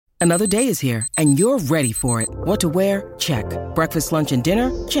Another day is here, and you're ready for it. What to wear? Check. Breakfast, lunch, and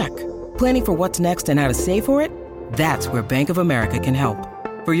dinner? Check. Planning for what's next and how to save for it? That's where Bank of America can help.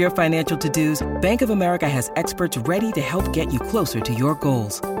 For your financial to-dos, Bank of America has experts ready to help get you closer to your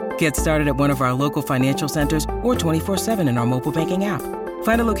goals. Get started at one of our local financial centers or 24/7 in our mobile banking app.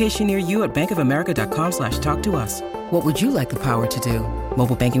 Find a location near you at bankofamerica.com/talktous. What would you like the power to do?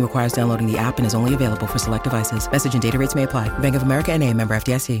 Mobile banking requires downloading the app and is only available for select devices. Message and data rates may apply. Bank of America N.A., member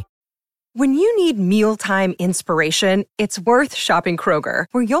FDIC. When you need mealtime inspiration, it's worth shopping Kroger,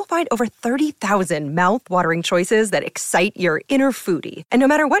 where you'll find over 30,000 mouth-watering choices that excite your inner foodie. And no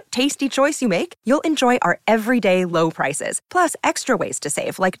matter what tasty choice you make, you'll enjoy our everyday low prices, plus extra ways to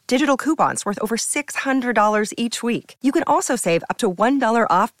save, like digital coupons worth over $600 each week. You can also save up to $1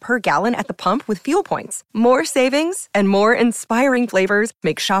 off per gallon at the pump with fuel points. More savings and more inspiring flavors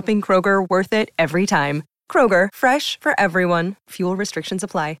make shopping Kroger worth it every time. Kroger, fresh for everyone. Fuel restrictions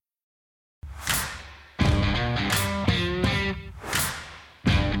apply.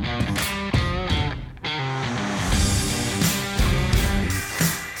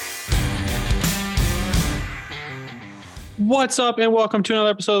 What's up, and welcome to another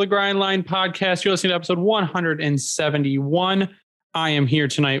episode of the Grind Line Podcast. You're listening to episode 171. I am here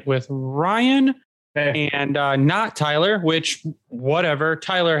tonight with Ryan and not Tyler, which, whatever.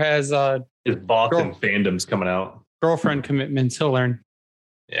 Tyler has his Boston fandom's coming out. Girlfriend commitments. He'll learn.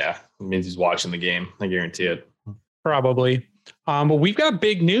 Yeah, it means he's watching the game. I guarantee it. Probably. But we've got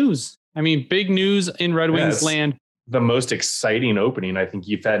big news. I mean, big news in Red Wings land. The most exciting opening I think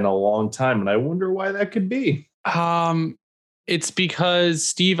you've had in a long time, and I wonder why that could be. It's because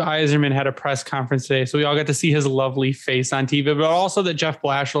Steve Yzerman had a press conference today, so we all got to see his lovely face on TV, but also that Jeff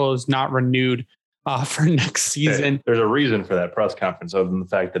Blashill is not renewed for next season. Hey, there's a reason for that press conference other than the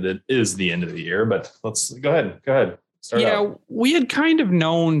fact that it is the end of the year, but let's go ahead. Start out. We had kind of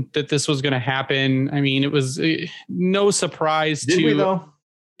known that this was going to happen. I mean, it was no surprise Did we though?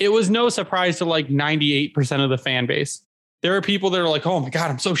 It was no surprise to like 98% of the fan base. There are people that are like, oh my God,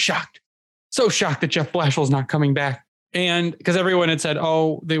 I'm so shocked that Jeff Blashill is not coming back. And because everyone had said,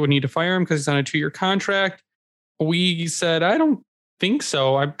 oh, they would need to fire him because he's on a 2-year contract. We said, I don't think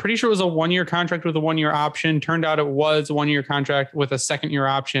so. I'm pretty sure it was a 1-year contract with a 1-year option. Turned out it was a 1-year contract with a 2nd-year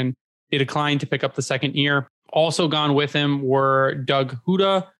option. They declined to pick up the 2nd year. Also gone with him were Doug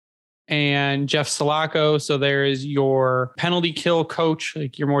Huda and Jeff Salako. So there is your penalty kill coach,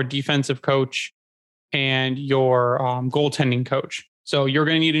 like your more defensive coach, and your goaltending coach. So you're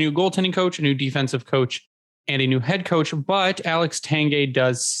going to need a new goaltending coach, a new defensive coach, and a new head coach, but Alex Tanguay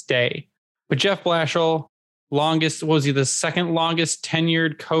does stay. But Jeff Blashill, was he the 2nd longest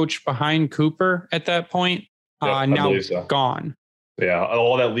tenured coach behind Cooper at that point? Now so. Gone. Yeah,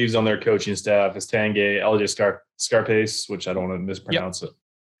 all that leaves on their coaching staff is Tanguay, LJ Scarpace, which I don't want to mispronounce it,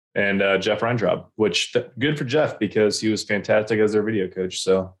 and Jeff Reintraub, which good for Jeff because he was fantastic as their video coach.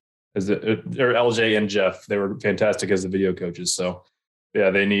 So or LJ and Jeff, they were fantastic as the video coaches. So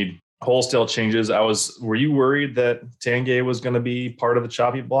yeah, they need wholesale changes. Were you worried that Tanguay was going to be part of the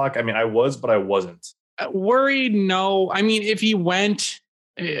choppy block? I mean, I was, but I wasn't. Worried? No. I mean, if he went,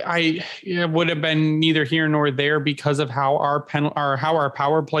 it would have been neither here nor there because of how our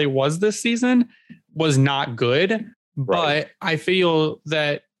power play was this season was not good. Right. But I feel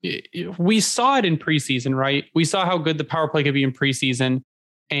that we saw it in preseason, right? We saw how good the power play could be in preseason.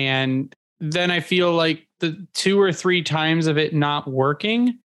 And then I feel like the 2 or 3 times of it not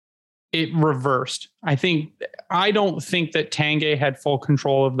working, it reversed. I don't think that Tanguay had full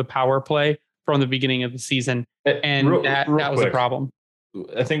control of the power play from the beginning of the season. And that was a problem.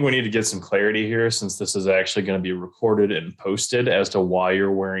 I think we need to get some clarity here since this is actually going to be recorded and posted as to why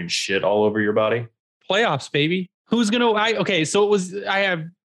you're wearing shit all over your body. Playoffs, baby. Who's going to, I have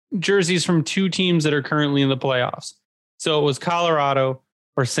jerseys from 2 teams that are currently in the playoffs. So it was Colorado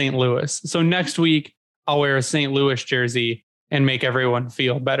or St. Louis. So next week I'll wear a St. Louis jersey and make everyone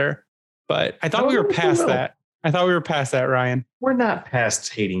feel better. But I thought we were past that. Ryan. We're not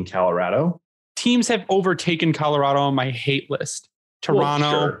past hating Colorado. Teams have overtaken Colorado on my hate list.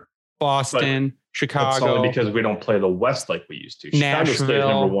 Toronto, Boston, Chicago. That's only because we don't play the West like we used to. Nashville. Chicago stays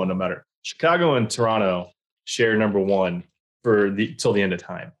number 1 no matter. Chicago and Toronto share number 1 till the end of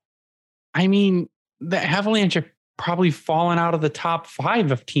time. I mean, the Avalanche have probably fallen out of the top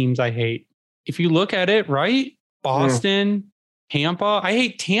 5 of teams I hate. If you look at it, right? Boston, Tampa. I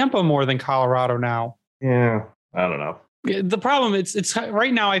hate Tampa more than Colorado now. Yeah, I don't know. The problem it's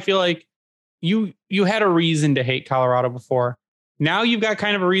right now. I feel like you had a reason to hate Colorado before. Now you've got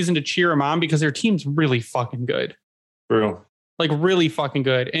kind of a reason to cheer them on because their team's really fucking good. True. Like really fucking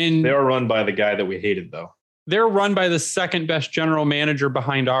good. And they are run by the guy that we hated though. they're run by the second best general manager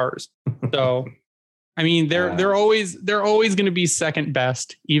behind ours. So, I mean, they're always going to be second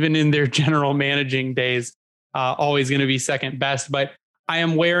best, even in their general managing days. Always going to be second best. But I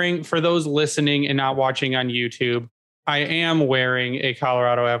am wearing, for those listening and not watching on YouTube, I am wearing a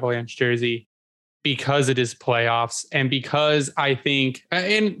Colorado Avalanche jersey because it is playoffs, and because I think,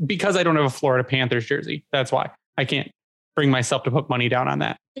 and because I don't have a Florida Panthers jersey. That's why I can't bring myself to put money down on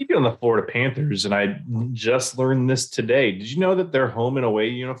that. Speaking of the Florida Panthers, and I just learned this today. Did you know that their home and away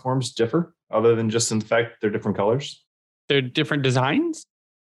uniforms differ, other than just in the fact that they're different colors? They're different designs.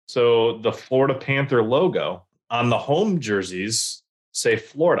 So the Florida Panther logo on the home jerseys say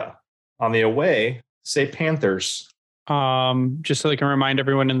Florida. On the away, say Panthers. Just so they can remind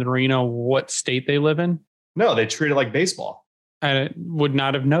everyone in the arena what state they live in. No, they treat it like baseball. I would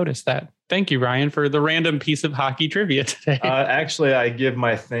not have noticed that. Thank you, Ryan, for the random piece of hockey trivia today. Actually, I give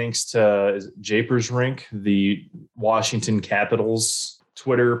my thanks to Japers Rink, the Washington Capitals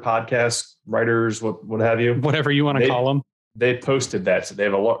Twitter podcast writers, what have you. Whatever you want to call them. They posted that. So they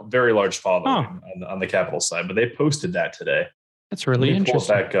have a very large following on the Capitals side, but they posted that today. That's really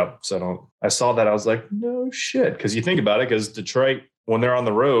interesting. Pull it back up. So I saw that. I was like, no shit. Because you think about it, because Detroit, when they're on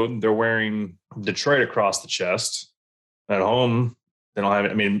the road, they're wearing Detroit across the chest. At home, they don't have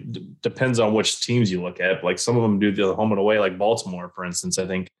it. I mean, depends on which teams you look at. Like some of them do the home and away, like Baltimore, for instance. I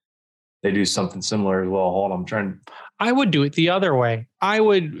think they do something similar as well. Hold on, I would do it the other way. I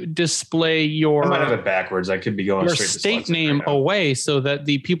would display I might have it backwards. I could be going your straight to state name right away so that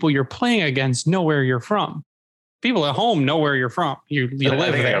the people you're playing against know where you're from. People at home know where you're from. You live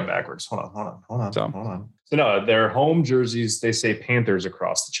I think there. I got backwards. Hold on. So no, their home jerseys, they say Panthers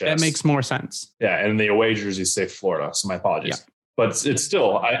across the chest. That makes more sense. Yeah, and the away jerseys say Florida. So my apologies. Yeah. But it's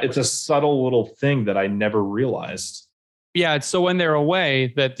still, it's a subtle little thing that I never realized. Yeah, it's so when they're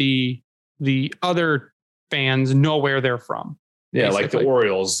away that the other fans know where they're from. Yeah, basically. Like the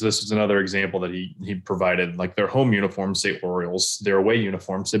Orioles. This is another example that he provided. Like their home uniforms say Orioles, their away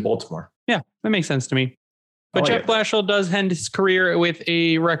uniforms say Baltimore. Yeah, that makes sense to me. But Jeff Blashill does end his career with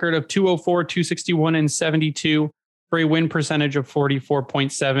a record of 204, 261, and 72 for a win percentage of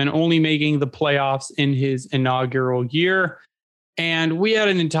 44.7, only making the playoffs in his inaugural year. And we had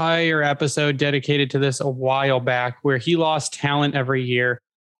an entire episode dedicated to this a while back where he lost talent every year.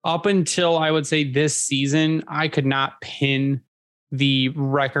 Up until I would say this season, I could not pin the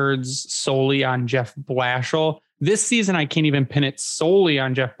records solely on Jeff Blashill. This season, I can't even pin it solely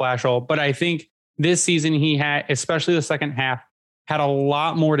on Jeff Blashill, but I think this season he had, especially the second half, had a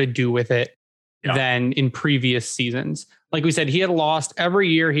lot more to do with it than in previous seasons. Like we said, he had lost every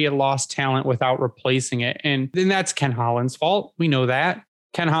year. He had lost talent without replacing it. And then that's Ken Holland's fault. We know that.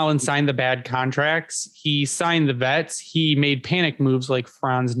 Ken Holland signed the bad contracts. He signed the vets. He made panic moves like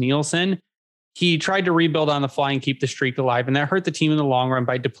Franz Nielsen. He tried to rebuild on the fly and keep the streak alive. And that hurt the team in the long run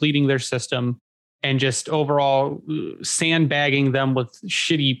by depleting their system and just overall sandbagging them with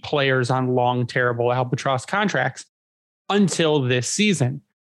shitty players on long, terrible albatross contracts until this season,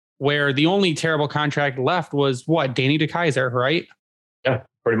 where the only terrible contract left was Danny DeKeyser, right? Yeah,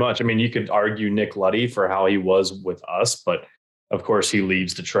 pretty much. I mean, you could argue Nick Luddy for how he was with us, but of course he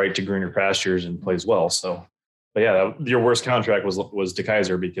leaves Detroit to greener pastures and plays well. So, but yeah, your worst contract was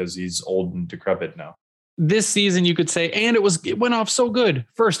DeKeyser because he's old and decrepit now. This season, you could say, and it went off so good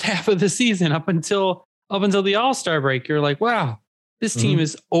first half of the season up until the All-Star break. You're like, wow, this team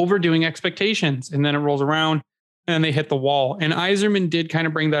is overdoing expectations. And then it rolls around and then they hit the wall. And Yzerman did kind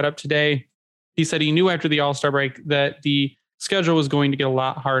of bring that up today. He said he knew after the All-Star break that the schedule was going to get a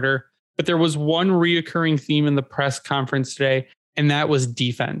lot harder. But there was one reoccurring theme in the press conference today, and that was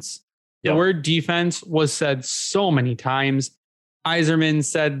defense. Yep. The word defense was said so many times. Yzerman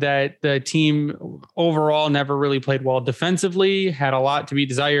said that the team overall never really played well defensively, had a lot to be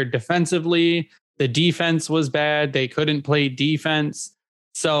desired defensively. The defense was bad. They couldn't play defense.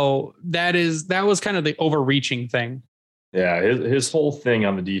 So that was kind of the overreaching thing. Yeah, his whole thing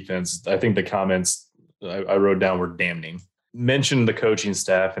on the defense, I think the comments I wrote down were damning. Mentioned the coaching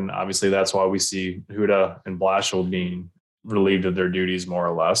staff, and obviously that's why we see Huda and Blashill being relieved of their duties more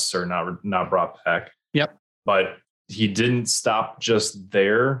or less, or not brought back. Yep. But he didn't stop just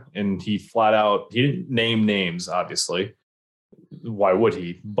there, and he didn't name names, obviously. Why would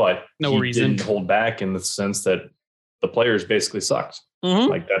he? But no reason. Didn't hold back in the sense that the players basically sucked. Mm-hmm.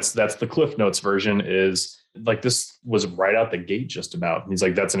 Like that's the Cliff Notes version, is like this was right out the gate just about. He's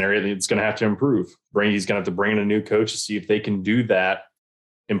like, that's an area that's going to have to improve. He's going to have to bring in a new coach to see if they can do that,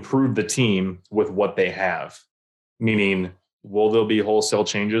 improve the team with what they have. Meaning, will there be wholesale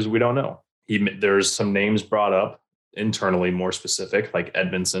changes? We don't know. There's some names brought up internally, more specific, like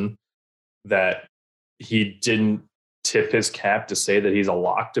Edmondson, that he didn't tip his cap to say that he's a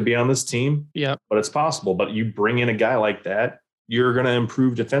lock to be on this team. Yeah. But it's possible. But you bring in a guy like that, you're going to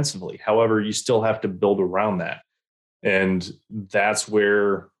improve defensively. However, you still have to build around that. And that's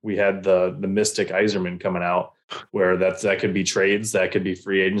where we had the Mystic Yzerman coming out, where that could be trades, that could be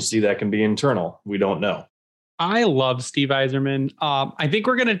free agency, that can be internal. We don't know. I love Steve Yzerman. I think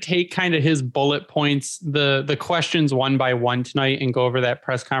we're going to take kind of his bullet points, the questions one by one tonight, and go over that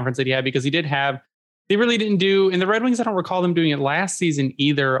press conference that he had, because they really didn't do, and the Red Wings, I don't recall them doing it last season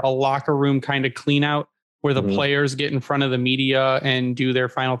either, a locker room kind of clean out where the players get in front of the media and do their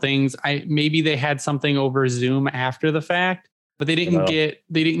final things. Maybe they had something over Zoom after the fact, but they didn't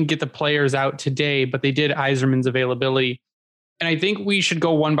get the players out today, but they did Yzerman's availability. And I think we should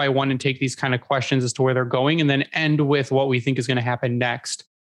go one by one and take these kind of questions as to where they're going, and then end with what we think is going to happen next.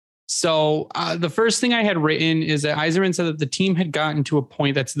 So the first thing I had written is that Yzerman said that the team had gotten to a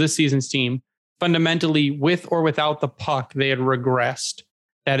point, that's this season's team, fundamentally with or without the puck, they had regressed.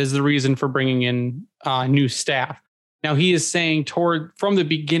 That is the reason for bringing in new staff. Now he is saying from the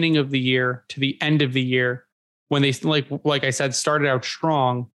beginning of the year to the end of the year, when they, like I said, started out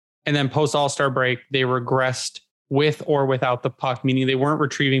strong, and then post All-Star break, they regressed with or without the puck, meaning they weren't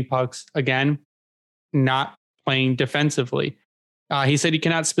retrieving pucks, again, not playing defensively. He said he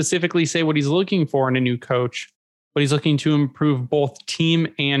cannot specifically say what he's looking for in a new coach, but he's looking to improve both team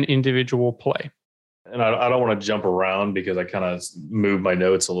and individual play. And I don't want to jump around because I kind of moved my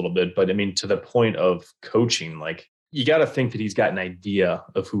notes a little bit, but I mean, to the point of coaching, like, you got to think that he's got an idea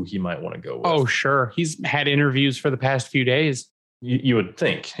of who he might want to go with. Oh, sure. He's had interviews for the past few days. You would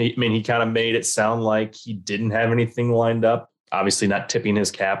think. He kind of made it sound like he didn't have anything lined up. Obviously not tipping his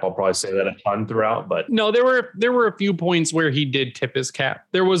cap. I'll probably say that a ton throughout, but no, there were a few points where he did tip his cap.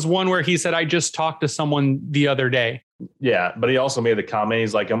 There was one where he said, I just talked to someone the other day. Yeah. But he also made the comment.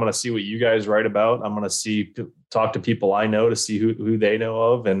 He's like, I'm going to see what you guys write about. I'm going to talk to people I know to see who they know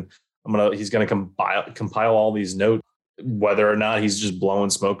of. And he's going to compile all these notes, whether or not he's just blowing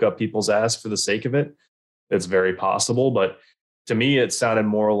smoke up people's ass for the sake of it. It's very possible. But to me, it sounded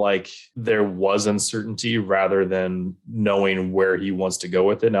more like there was uncertainty rather than knowing where he wants to go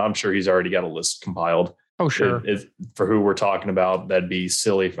with it. Now, I'm sure he's already got a list compiled. Oh, sure. For who we're talking about, that'd be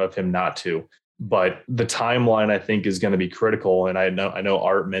silly of him not to. But the timeline, I think, is going to be critical. And I know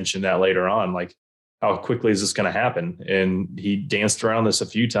Art mentioned that later on, like, how quickly is this going to happen? And he danced around this a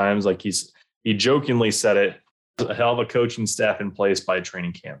few times. Like he jokingly said it, a hell of a coaching staff in place by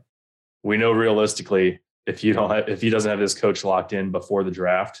training camp. We know realistically, if he doesn't have this coach locked in before the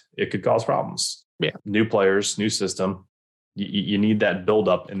draft, it could cause problems. Yeah. New players, new system. You need that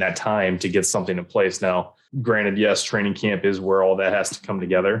buildup and that time to get something in place. Now, granted, yes, training camp is where all that has to come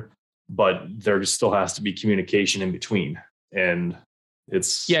together, but there still has to be communication in between. And you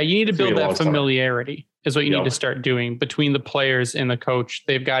need to build that familiarity is what you need to start doing between the players and the coach.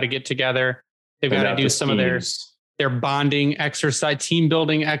 They've got to get together. They've got to do some of their bonding exercise, team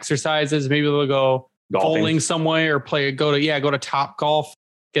building exercises. Maybe they'll go bowling somewhere or go to Top Golf,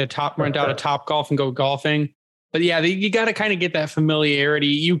 rent out a Top Golf and go golfing. But yeah, you got to kind of get that familiarity.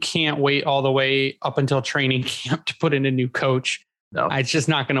 You can't wait all the way up until training camp to put in a new coach. No, it's just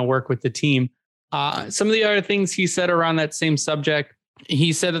not going to work with the team. Some of the other things he said around that same subject,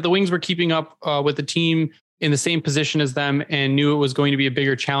 he said that the Wings were keeping up with the team in the same position as them and knew it was going to be a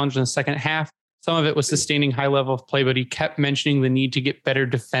bigger challenge in the second half. Some of it was sustaining high level of play, but he kept mentioning the need to get better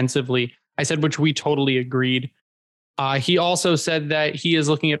defensively. I said, which we totally agreed. He also said that he is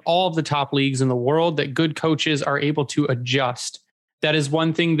looking at all of the top leagues in the world, that good coaches are able to adjust. That is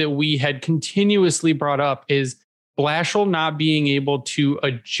one thing that we had continuously brought up, is Blashill not being able to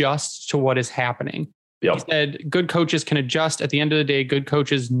adjust to what is happening. Yep. He said good coaches can adjust. At the end of the day, good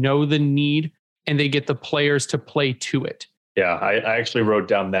coaches know the need and they get the players to play to it. Yeah, I actually wrote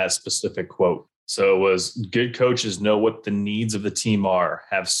down that specific quote. So it was, good coaches know what the needs of the team are,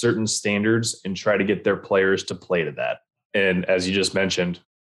 have certain standards, and try to get their players to play to that. And as you just mentioned,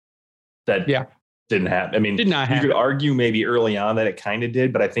 that didn't happen. I mean, you could argue maybe early on that it kind of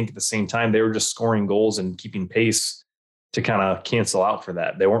did, but I think at the same time, they were just scoring goals and keeping pace to kind of cancel out for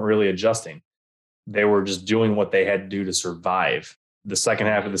that. They weren't really adjusting. They were just doing what they had to do to survive. The second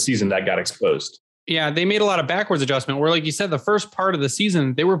half of the season, that got exposed. Yeah, they made a lot of backwards adjustment where, like you said, the first part of the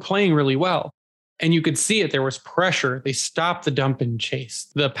season, they were playing really well. And you could see it. There was pressure. They stopped the dump and chase.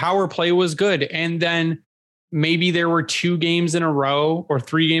 The power play was good. And then maybe there were 2 games in a row or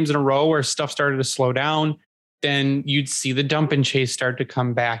 3 games in a row where stuff started to slow down. Then you'd see the dump and chase start to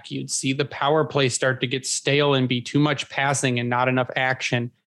come back. You'd see the power play start to get stale and be too much passing and not enough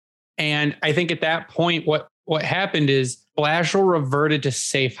action. And I think at that point, what happened is Blashill reverted to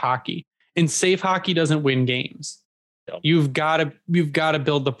safe hockey. And safe hockey doesn't win games. Yep. You've got to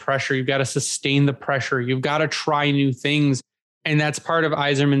build the pressure. You've got to sustain the pressure. You've got to try new things. And that's part of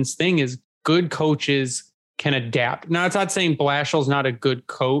Yzerman's thing is good coaches can adapt. Now, it's not saying Blashill's not a good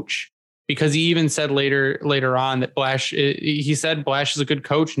coach, because he even said later on that Blash is a good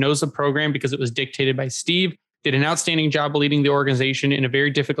coach, knows the program because it was dictated by Steve, did an outstanding job leading the organization in a very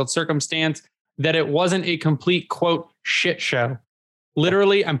difficult circumstance, that it wasn't a complete, quote, shit show.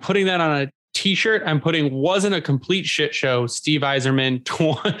 Literally, I'm putting that on a t-shirt. I'm putting wasn't a complete shit show, Steve Yzerman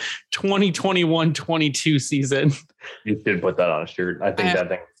 2021-22 season. You should put that on a shirt. I think that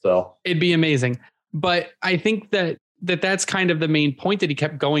thing would sell. It'd be amazing. But I think that's kind of the main point that he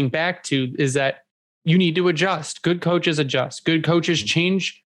kept going back to, is that you need to adjust. Good coaches adjust. Good coaches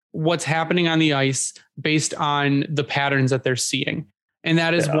change what's happening on the ice based on the patterns that they're seeing. And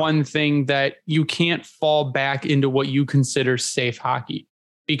that is one thing that you can't fall back into what you consider safe hockey,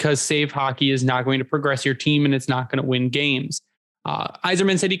 because safe hockey is not going to progress your team and it's not going to win games.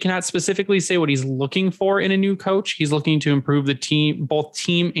 Yzerman said he cannot specifically say what he's looking for in a new coach. He's looking to improve the team, both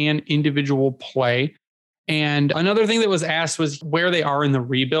team and individual play. And another thing that was asked was where they are in the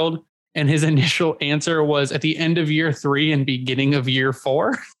rebuild. And his initial answer was at the end of year 3 and beginning of year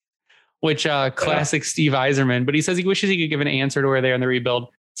 4. Which classic Steve Yzerman, but he says he wishes he could give an answer to where they are in the rebuild.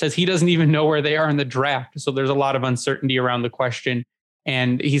 Says he doesn't even know where they are in the draft. So there's a lot of uncertainty around the question.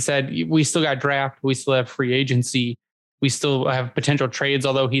 And he said, we still got draft. We still have free agency. We still have potential trades,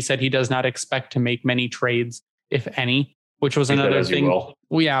 although he said he does not expect to make many trades, if any, which was another thing.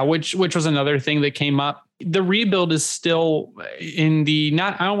 Yeah, which was another thing that came up. The rebuild is still in the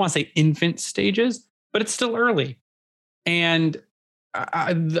I don't want to say infant stages, but it's still early. And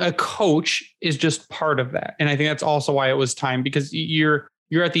a coach is just part of that. And I think that's also why it was time, because you're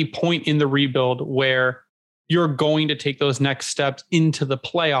at the point in the rebuild where you're going to take those next steps into the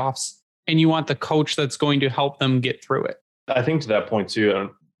playoffs, and you want the coach that's going to help them get through it. I think to that point too, I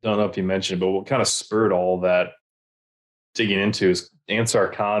don't know if you mentioned, but what kind of spurred all that digging into is Ansar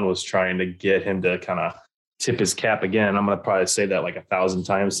Khan was trying to get him to kind of tip his cap again. I'm going to probably say that like 1,000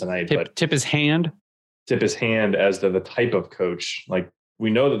 times tonight. Tip his hand as to the type of coach. Like,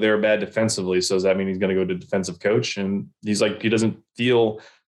 we know that they're bad defensively. So does that mean he's going to go to defensive coach? And he's like, he doesn't feel,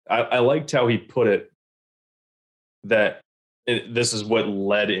 I liked how he put it, that this is what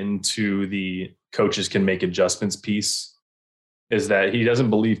led into the coaches can make adjustments piece, is that he doesn't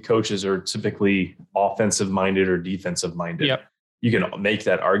believe coaches are typically offensive minded or defensive minded. Yep. You can make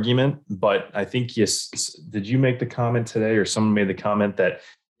that argument, but I think did you make the comment today, or someone made the comment that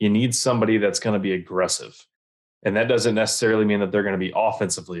you need somebody that's going to be aggressive? And that doesn't necessarily mean that they're going to be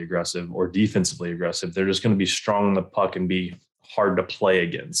offensively aggressive or defensively aggressive. They're just going to be strong on the puck and be hard to play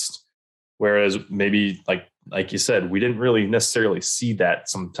against. Whereas maybe like you said, we didn't really necessarily see that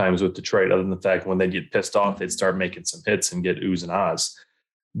sometimes with Detroit, other than the fact when they get pissed off, they'd start making some hits and get oohs and ahs.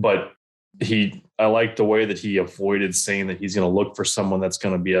 But I like the way that he avoided saying that he's going to look for someone that's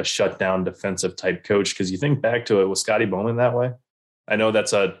going to be a shutdown defensive type coach. Because you think back to it, was Scotty Bowman that way? I know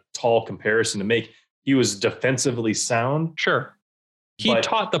that's a tall comparison to make. He was defensively sound. Sure. He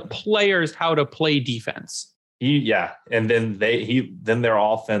taught the players how to play defense. And then their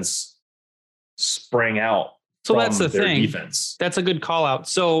offense sprang out. So that's the thing. Defense. That's a good call out.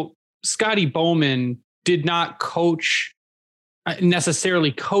 So Scotty Bowman did not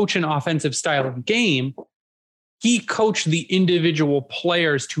necessarily coach an offensive style of game. He coached the individual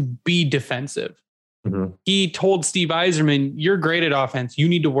players to be defensive. Mm-hmm. He told Steve Yzerman, you're great at offense. You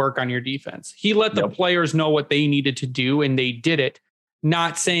need to work on your defense. He let the players know what they needed to do, and they did it.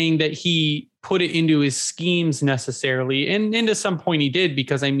 Not saying that he put it into his schemes necessarily. And to some point he did,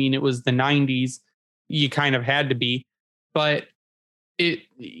 because it was the 90s. You kind of had to be, but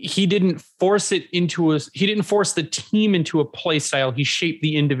he didn't force the team into a play style. He shaped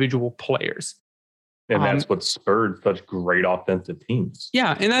the individual players. And that's what spurred such great offensive teams.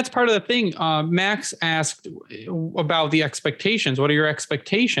 Yeah. And that's part of the thing. Max asked about the expectations. What are your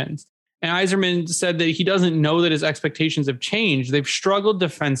expectations? And Yzerman said that he doesn't know that his expectations have changed. They've struggled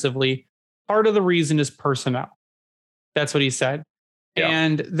defensively. Part of the reason is personnel. That's what he said. Yeah.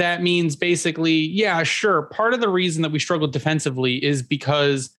 And that means basically, yeah, sure. Part of the reason that we struggled defensively is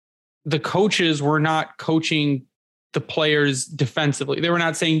because the coaches were not coaching the players defensively. They were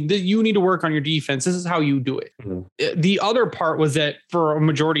not saying that you need to work on your defense. This is how you do it. Mm-hmm. The other part was that for a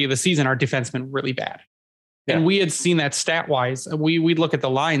majority of the season, our defensemen were really bad. Yeah. And we had seen that stat wise. We'd look at the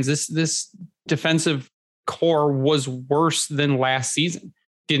lines. This defensive core was worse than last season.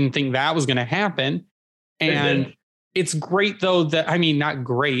 Didn't think that was going to happen. And it's great though not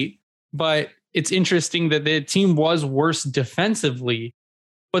great, but it's interesting that the team was worse defensively,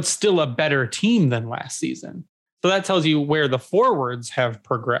 but still a better team than last season. So that tells you where the forwards have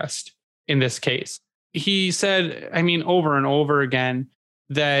progressed in this case. He said, I mean, over and over again,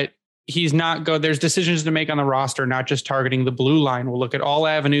 that there's decisions to make on the roster, not just targeting the blue line. We'll look at all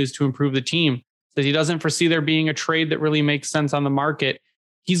avenues to improve the team. That he doesn't foresee there being a trade that really makes sense on the market.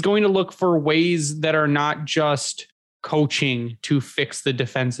 He's going to look for ways that are not just coaching to fix the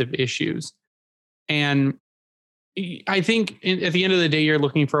defensive issues. And I think at the end of the day, you're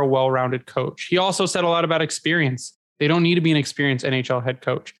looking for a well-rounded coach. He also said a lot about experience. They don't need to be an experienced NHL head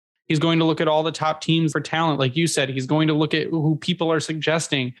coach. He's going to look at all the top teams for talent. Like you said, he's going to look at who people are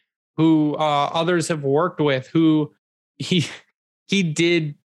suggesting, who others have worked with, who he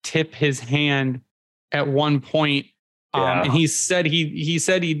did tip his hand at one point. And he said he's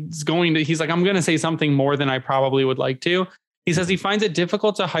like, I'm going to say something more than I probably would like to. He says he finds it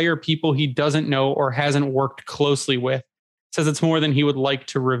difficult to hire people he doesn't know or hasn't worked closely with. Says it's more than he would like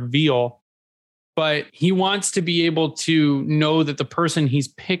to reveal. But he wants to be able to know that the person he's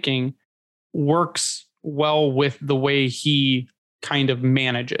picking works well with the way he kind of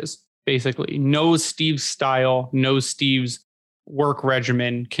manages, basically. Knows Steve's style, knows Steve's work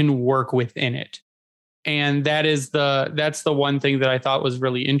regimen, can work within it. And that's the one thing that I thought was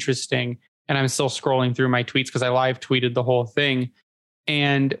really interesting. And I'm still scrolling through my tweets because I live tweeted the whole thing.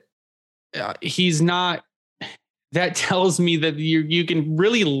 And he's not, that tells me that you can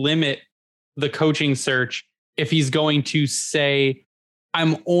really limit the coaching search if he's going to say,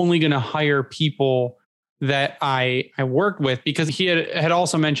 I'm only going to hire people that I work with, because he had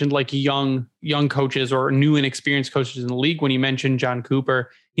also mentioned like young coaches or new and experienced coaches in the league. When he mentioned John Cooper,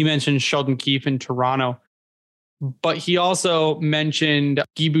 he mentioned Sheldon Keefe in Toronto, but he also mentioned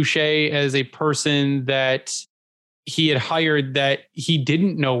Guy Boucher as a person that he had hired that he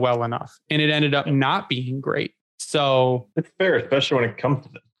didn't know well enough, and it ended up not being great. So it's fair, especially when it comes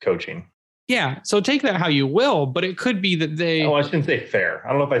to coaching. Yeah. So take that how you will, but it could be that they... Oh, I shouldn't say fair.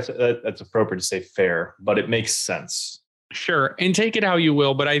 I don't know if that's appropriate to say fair, but it makes sense. Sure. And take it how you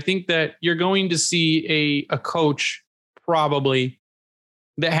will. But I think that you're going to see a coach probably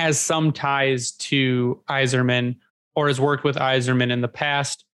that has some ties to Yzerman or has worked with Yzerman in the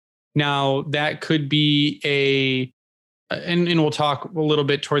past. Now, that could be and we'll talk a little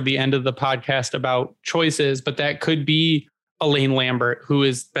bit toward the end of the podcast about choices, but that could be a Lane Lambert, who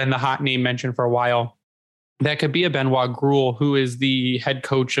has been the hot name mentioned for a while. That could be a Benoit Gruel, who is the head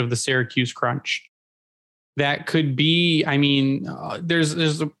coach of the Syracuse Crunch. That could be, I mean,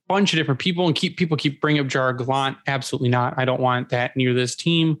 there's a bunch of different people, and people keep bringing up Gerard Gallant. Absolutely not. I don't want that near this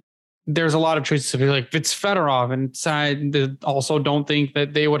team. There's a lot of choices. If you're like, it's Fedorov, and I also don't think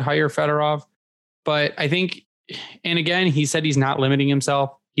that they would hire Fedorov. But I think, and again, he said he's not limiting himself.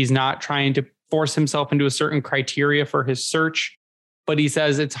 He's not trying to force himself into a certain criteria for his search, but he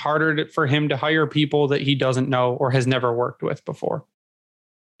says it's harder for him to hire people that he doesn't know or has never worked with before.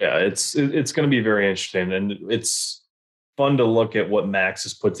 Yeah, it's going to be very interesting, and it's fun to look at what Max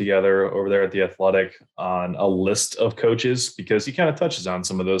has put together over there at The Athletic on a list of coaches, because he kind of touches on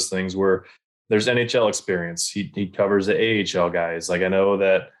some of those things where there's NHL experience. He covers the AHL guys. Like I know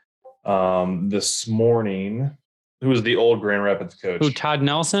that this morning, who was the old Grand Rapids coach? Who, Todd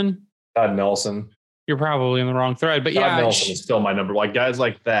Nelson? Todd Nelson. You're probably in the wrong thread, but Todd Nelson is still my number. Like guys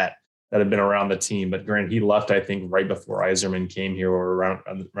like that have been around the team, but granted, he left, I think, right before Yzerman came here, or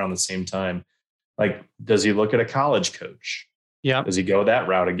around the same time. Like, does he look at a college coach? Yeah. Does he go that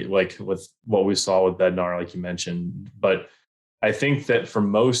route again, like with what we saw with Bednar, like you mentioned? But I think that for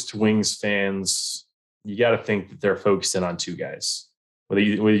most Wings fans, you got to think that they're focused in on two guys. Would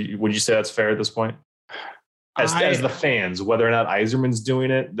you say that's fair at this point? As the fans, whether or not Yzerman's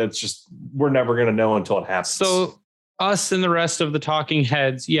doing it, that's just, we're never going to know until it happens. So us and the rest of the talking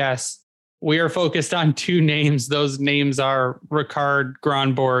heads, yes, we are focused on two names. Those names are Ricard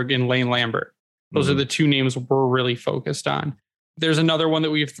Gronborg and Lane Lambert. Those are the two names we're really focused on. There's another one that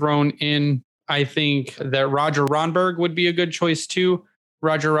we've thrown in. I think that Roger Ronberg would be a good choice too.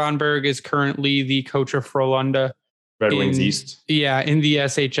 Roger Ronberg is currently the coach of Frölunda. Red Wings East. Yeah, in the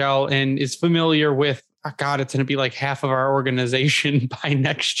SHL, and is familiar with, oh God, it's going to be like half of our organization by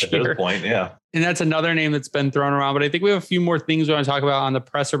next year. At this point, yeah. And that's another name that's been thrown around. But I think we have a few more things we want to talk about on the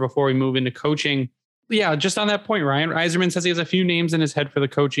presser before we move into coaching. Yeah, just on that point, Ryan, Yzerman says he has a few names in his head for the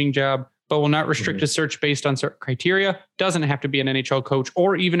coaching job, but will not restrict his search based on certain criteria. Doesn't have to be an NHL coach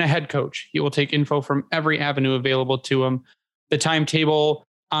or even a head coach. He will take info from every avenue available to him. The timetable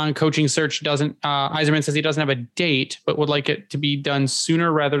on coaching search doesn't, Yzerman says he doesn't have a date, but would like it to be done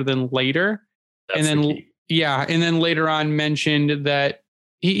sooner rather than later. That's and then, and then later on mentioned that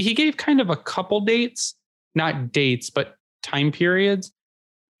he gave kind of a couple dates, not dates, but time periods.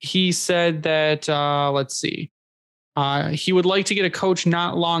 he said that, let's see, he would like to get a coach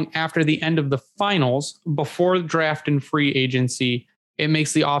not long after the end of the finals, before the draft and free agency. It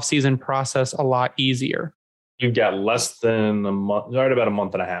makes the offseason process a lot easier. You've got less than a month, right about a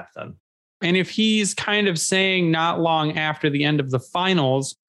month and a half then. And if he's kind of saying not long after the end of the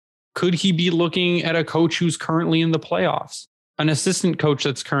finals, could he be looking at a coach who's currently in the playoffs? An assistant coach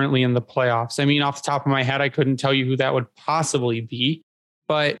that's currently in the playoffs? I mean, off the top of my head, I couldn't tell you who that would possibly be,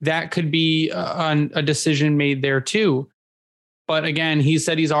 but that could be a decision made there too. But again, he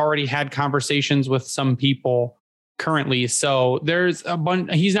said he's already had conversations with some people currently. So there's a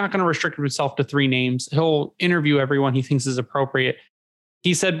bunch. He's not going to restrict himself to 3 names. He'll interview everyone he thinks is appropriate.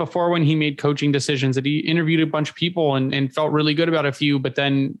 He said before, when he made coaching decisions, that he interviewed a bunch of people and felt really good about a few, but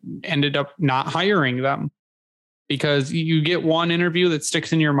then ended up not hiring them, because you get one interview that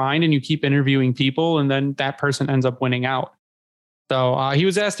sticks in your mind and you keep interviewing people, and then that person ends up winning out. So he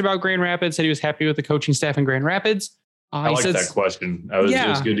was asked about Grand Rapids, said he was happy with the coaching staff in Grand Rapids. I like that question. It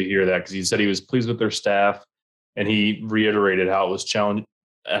was good to hear that, because he said he was pleased with their staff, and he reiterated how it was challenging.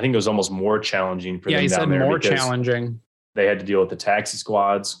 I think it was almost more challenging for them down there. Yeah, he said more challenging. They had to deal with the taxi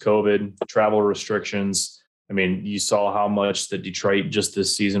squads, COVID, travel restrictions. I mean, you saw how much that Detroit just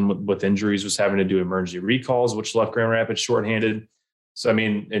this season with injuries was having to do emergency recalls, which left Grand Rapids shorthanded. So, I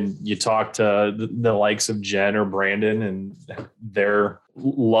mean, and you talk to the likes of Jen or Brandon and their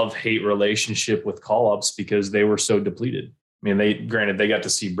love-hate relationship with call-ups, because they were so depleted. I mean, they got to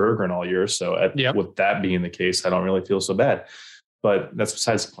see Bergeron all year. So with that being the case, I don't really feel so bad, but that's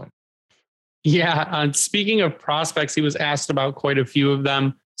besides the point. Yeah. Speaking of prospects, he was asked about quite a few of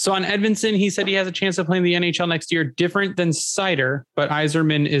them. So on Edvinsson, he said he has a chance of playing the NHL next year, different than Seider, but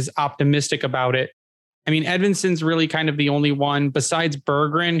Yzerman is optimistic about it. I mean, Edvinson's really kind of the only one besides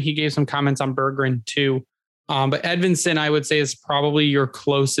Bergeron. He gave some comments on Bergeron too. But Edvinsson, I would say, is probably your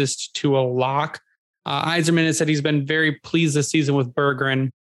closest to a lock. Yzerman has said he's been very pleased this season with Bergeron.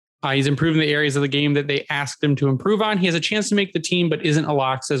 He's improving the areas of the game that they asked him to improve on. He has a chance to make the team, but isn't a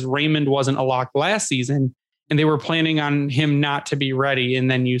lock, says Raymond wasn't a lock last season, and they were planning on him not to be ready.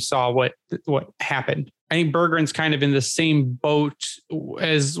 And then you saw what happened. I think Bergeron's kind of in the same boat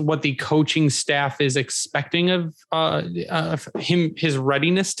as what the coaching staff is expecting of him, his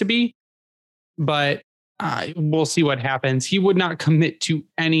readiness to be. But we'll see what happens. He would not commit to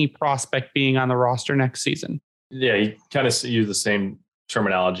any prospect being on the roster next season. Yeah, he kind of used the same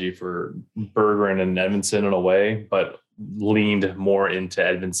terminology for Bergeron and Edvinsson in a way, but leaned more into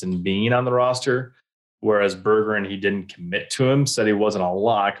Edvinsson being on the roster. Whereas Bergeron, he didn't commit to him, said he wasn't a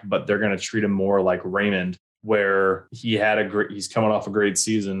lock, but they're going to treat him more like Raymond, where he's coming off a great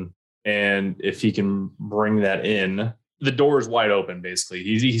season. And if he can bring that in, the door is wide open, basically.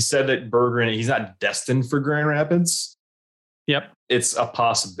 He said that Bergeron, he's not destined for Grand Rapids. Yep. It's a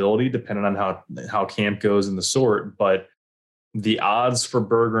possibility depending on how camp goes in the sort, but the odds for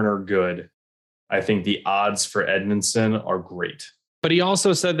Bergeron are good. I think the odds for Edvinsson are great. But he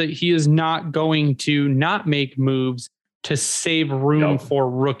also said that he is not going to not make moves to save room for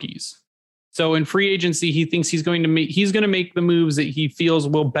rookies. So in free agency, he thinks he's going to make the moves that he feels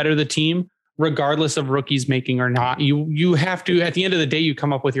will better the team, regardless of rookies making or not. You have to, at the end of the day, you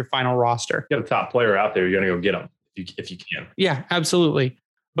come up with your final roster. You got a top player out there, you're going to go get him if you can. Yeah, absolutely.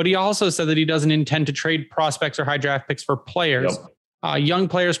 But he also said that he doesn't intend to trade prospects or high draft picks for players. Young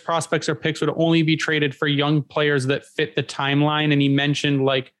players, prospects, or picks would only be traded for young players that fit the timeline. And he mentioned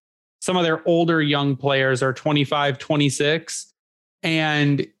like some of their older young players are 25, 26,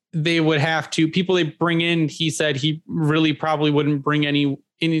 and they would have to, people they bring in, he said he really probably wouldn't bring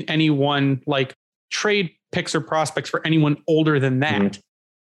anyone like trade picks or prospects for anyone older than that,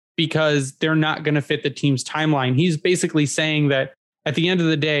 because they're not going to fit the team's timeline. He's basically saying that at the end of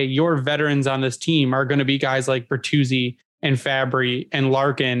the day, your veterans on this team are going to be guys like Bertuzzi and Fabry and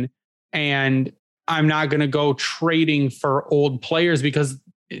Larkin. And I'm not going to go trading for old players, because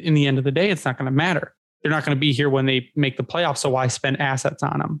in the end of the day, it's not going to matter. They're not going to be here when they make the playoffs. So why spend assets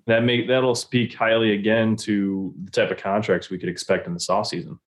on them? That'll speak highly again to the type of contracts we could expect in this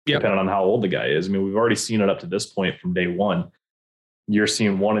offseason, depending on how old the guy is. I mean, we've already seen it up to this point from day one. You're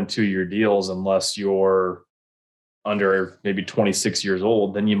seeing 1 and 2 year deals unless you're under maybe 26 years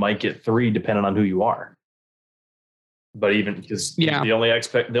old, then you might get 3 depending on who you are. But even because the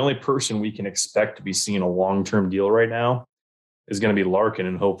only person we can expect to be seeing a long-term deal right now is going to be Larkin.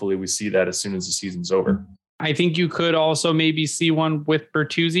 And hopefully we see that as soon as the season's over. I think you could also maybe see one with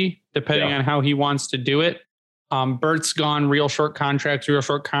Bertuzzi, depending on how he wants to do it. Bert's gone real short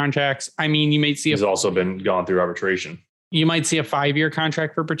contracts. I mean, you might see he's also been gone through arbitration. You might see a 5-year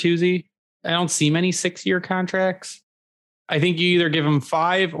contract for Bertuzzi. I don't see many 6-year contracts. I think you either give him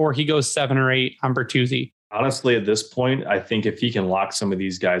 5 or he goes 7 or 8 on Bertuzzi. Honestly, at this point, I think if he can lock some of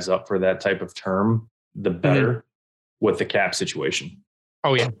these guys up for that type of term, the better with the cap situation.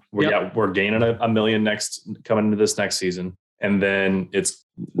 Oh, yeah. We're gaining a million coming into this next season. And then it's,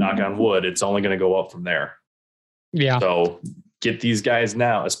 knock on wood, it's only going to go up from there. Yeah. So get these guys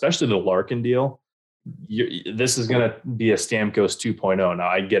now, especially the Larkin deal. This is going to be a Stamkos 2.0. Now,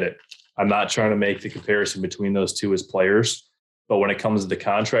 I get it. I'm not trying to make the comparison between those two as players. But when it comes to the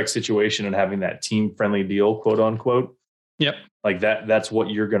contract situation and having that team friendly deal, quote unquote, yep, like that's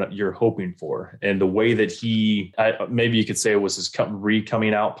what you're hoping for. And the way that maybe you could say it was his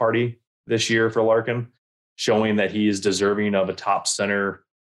coming out party this year for Larkin, showing that he is deserving of a top center.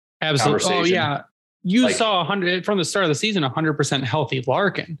 Absolutely. Oh yeah. You saw 100 from the start of the season, 100% healthy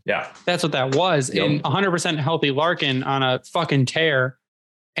Larkin. Yeah. That's what that was. Yep. And 100% healthy Larkin on a fucking tear.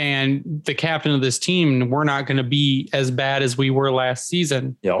 And the captain of this team, we're not going to be as bad as we were last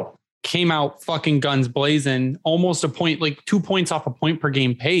season. Yep. Came out fucking guns blazing, almost a point, like 2 points off a point per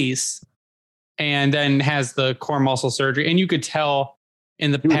game pace. And then has the core muscle surgery. And you could tell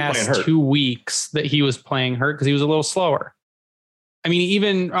in the past 2 weeks that he was playing hurt because he was a little slower. I mean,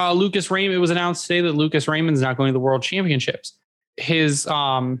 even Lucas Raymond, it was announced today that Lucas Raymond's not going to the World Championships. His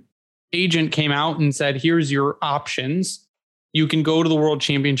agent came out and said, here's your options. You can go to the World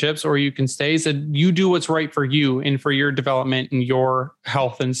Championships or you can stay. He said, you do what's right for you and for your development and your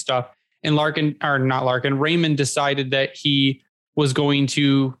health and stuff. And Raymond decided that he was going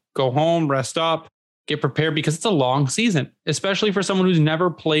to go home, rest up, get prepared because it's a long season, especially for someone who's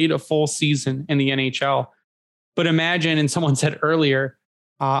never played a full season in the NHL. But imagine, and someone said earlier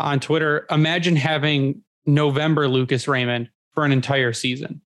on Twitter, imagine having November Lucas Raymond for an entire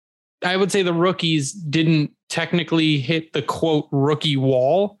season. I would say the rookies didn't technically hit the quote rookie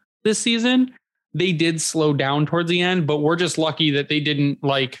wall this season. They did slow down towards the end, but we're just lucky that they didn't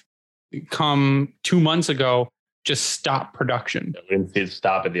come 2 months ago, just stop production. Didn't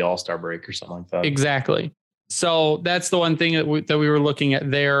stop at the All-Star break or something like that. Exactly. So that's the one thing that we were looking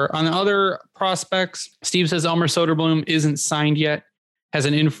at there. On the other prospects, Steve says Elmer Soderblom isn't signed yet. He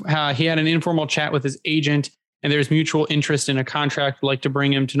had an informal chat with his agent, and there's mutual interest in a contract. Would like to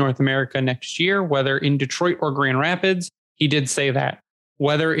bring him to North America next year, whether in Detroit or Grand Rapids. He did say that,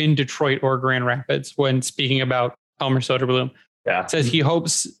 whether in Detroit or Grand Rapids, when speaking about Elmer Soderblom. Yeah. Says he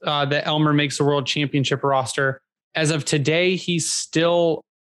hopes that Elmer makes the World Championship roster. As of today, he's still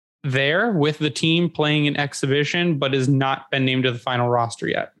there with the team playing an exhibition, but has not been named to the final roster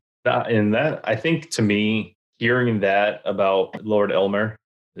yet. And that, I think, to me, hearing that about Lord Elmer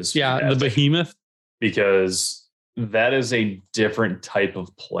is the behemoth. Because that is a different type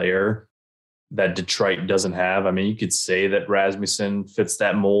of player that Detroit doesn't have. I mean, you could say that Rasmussen fits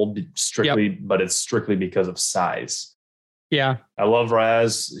that mold strictly, but it's strictly because of size. Yeah. I love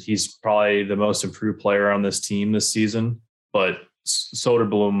Raz. He's probably the most improved player on this team this season, but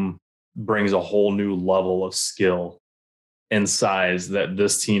Soderblom brings a whole new level of skill and size that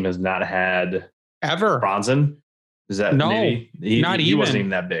this team has not had ever. Bronson? Is that maybe? He wasn't even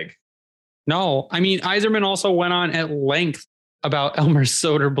that big. No, I mean, Yzerman also went on at length about Elmer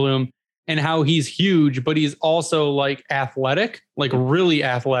Soderblom and how he's huge, but he's also athletic, really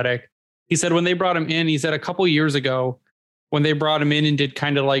athletic. He said when they brought him in, he said a couple years ago when they brought him in and did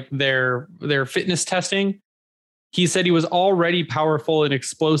kind of their fitness testing, he said he was already powerful and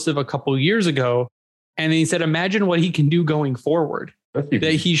explosive a couple years ago. And he said, imagine what he can do going forward,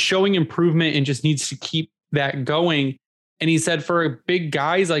 that he's showing improvement and just needs to keep that going. And he said for big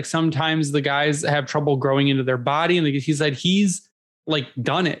guys, sometimes the guys have trouble growing into their body. And he said he's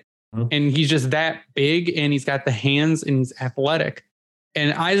done it. Mm-hmm. And he's just that big and he's got the hands and he's athletic.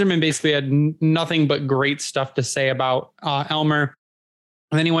 And Yzerman basically had nothing but great stuff to say about Elmer.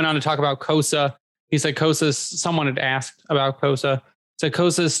 And then he went on to talk about Kosa. He said someone had asked about Kosa. Said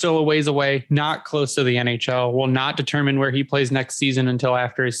Kosa is still a ways away, not close to the NHL, will not determine where he plays next season until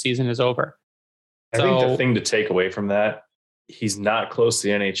after his season is over. I think the thing to take away from that, he's not close to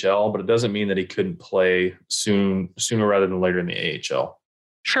the NHL, but it doesn't mean that he couldn't play sooner rather than later in the AHL.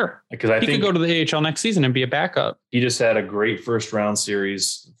 Sure. Because he could go to the AHL next season and be a backup. He just had a great first round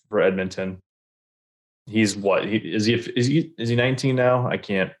series for Edmonton. He's what? Is he 19 now? I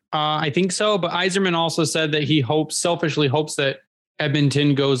can't. I think so. But Yzerman also said that he selfishly hopes that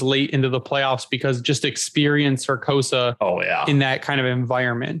Edmonton goes late into the playoffs because just experience for Kosa in that kind of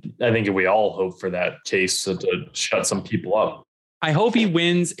environment. I think we all hope for that case to shut some people up. I hope he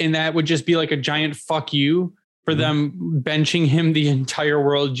wins, and that would just be a giant fuck you for them benching him the entire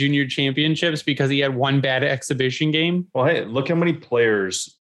World Junior Championships because he had one bad exhibition game. Well, hey, look how many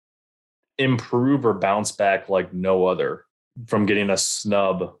players improve or bounce back like no other from getting a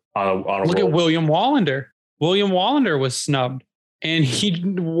snub on a Look role. at William Wallander. William Wallander was snubbed and he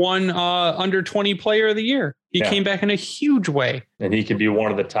won under 20 player of the year. He came back in a huge way. And he could be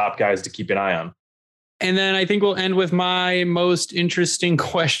one of the top guys to keep an eye on. And then I think we'll end with my most interesting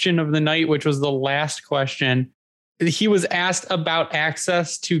question of the night, which was the last question. He was asked about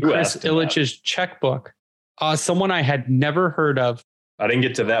access to Chris Ilitch's checkbook. Someone I had never heard of. I didn't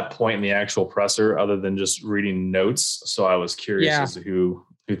get to that point in the actual presser other than just reading notes. So I was curious as to who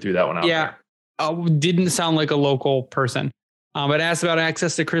threw that one out. Yeah. Didn't sound like a local person. But asked about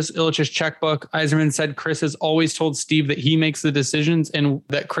access to Chris Ilitch's checkbook. Yzerman said Chris has always told Steve that he makes the decisions and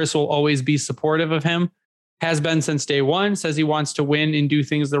that Chris will always be supportive of him. Has been since day one, says he wants to win and do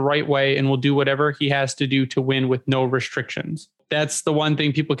things the right way and will do whatever he has to do to win with no restrictions. That's the one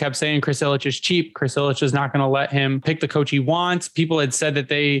thing people kept saying. Chris Ilitch is cheap. Chris Ilitch is not going to let him pick the coach he wants. People had said that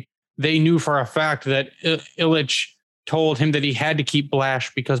they knew for a fact that Ilitch told him that he had to keep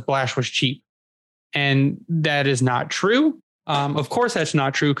Blash because Blash was cheap. And that is not true. Of course, that's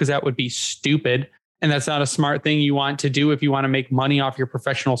not true because that would be stupid. And that's not a smart thing you want to do if you want to make money off your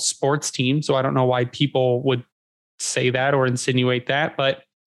professional sports team. So I don't know why people would say that or insinuate that. But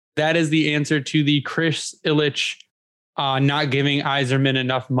that is the answer to the Chris Ilitch not giving Yzerman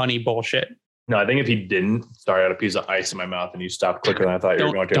enough money bullshit. No, I think if he didn't, sorry, I had a piece of ice in my mouth and you stopped quicker than I thought you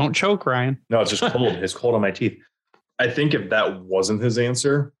were going to. Don't choke, Ryan. No, it's just cold. It's cold on my teeth. I think if that wasn't his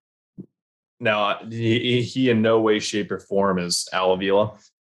answer, now he in no way, shape, or form is Al Avila,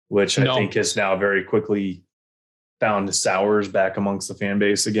 which I think has now very quickly found sours back amongst the fan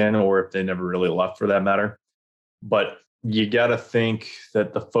base again, or if they never really left for that matter. But you got to think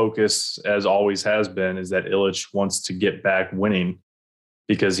that the focus, as always has been, is that Ilitch wants to get back winning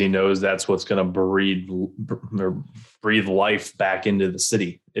because he knows that's what's going to breathe life back into the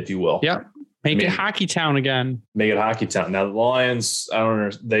city, if you will. Yeah. Make it hockey town again. Make it hockey town. Now the Lions, I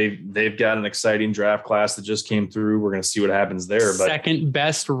don't know. They've got an exciting draft class that just came through. We're going to see what happens there. But second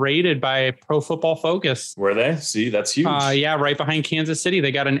best rated by Pro Football Focus. Were they? See, that's huge. Yeah, right behind Kansas City.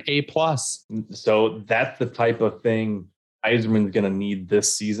 They got an A+. So that's the type of thing Yzerman's going to need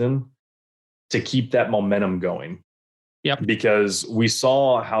this season to keep that momentum going. Yep. Because we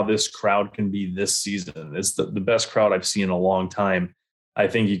saw how this crowd can be this season. It's the best crowd I've seen in a long time. I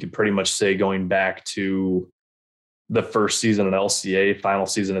think you could pretty much say going back to the first season at LCA, final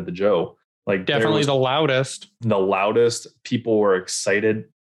season at the Joe. Like definitely the loudest. The loudest. People were excited.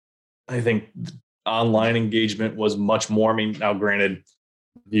 I think online engagement was much more. I mean, now granted,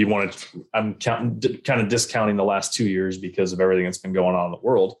 I'm kind of discounting the last 2 years because of everything that's been going on in the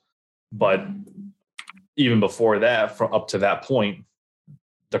world. But even before that, from up to that point,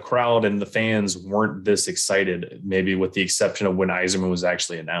 the crowd and the fans weren't this excited, maybe with the exception of when Yzerman was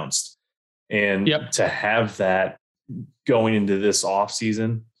actually announced. And to have that going into this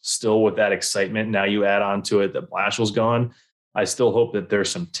offseason, still with that excitement, now you add on to it that Blashill's gone. I still hope that there's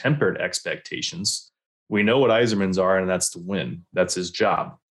some tempered expectations. We know what Yzerman's are, and that's to win. That's his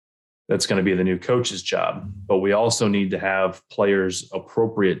job. That's going to be the new coach's job. But we also need to have players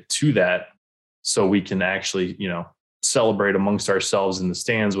appropriate to that so we can actually, celebrate amongst ourselves in the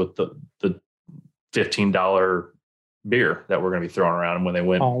stands with the $15 beer that we're going to be throwing around. And when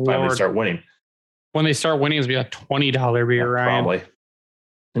they finally start winning. When they start winning, it's going to be a $20 beer, Ryan. Probably.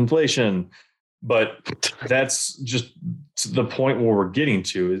 Inflation. But that's just the point where we're getting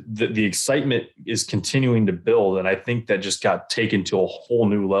to. The excitement is continuing to build. And I think that just got taken to a whole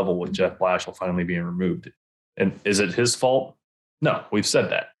new level with Jeff Blashill finally being removed. And is it his fault? No, we've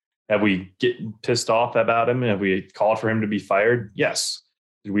said that. Have we getting pissed off about him? Have we called for him to be fired? Yes.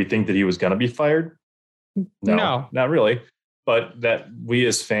 Did we think that he was going to be fired? No, not really. But that we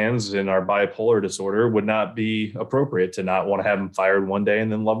as fans in our bipolar disorder would not be appropriate to not want to have him fired one day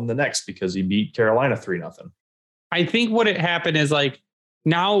and then love him the next because he beat Carolina 3-0. I think what had happened is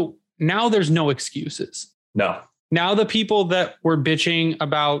now there's no excuses. No. Now the people that were bitching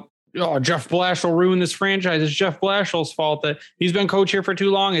about, Jeff Blashill ruined this franchise. It's Jeff Blashill's fault that he's been coach here for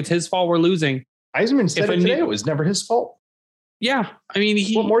too long. It's his fault we're losing. Yzerman said today it was never his fault. Yeah. I mean,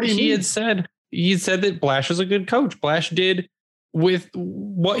 he had said that Blash is a good coach. Blash did with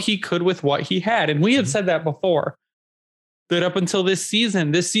what he could with what he had. And we had said that before, that up until this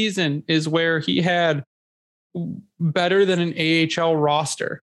season is where he had better than an AHL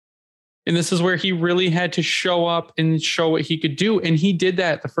roster. And this is where he really had to show up and show what he could do. And he did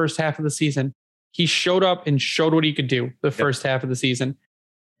that the first half of the season. He showed up and showed what he could do the first half of the season.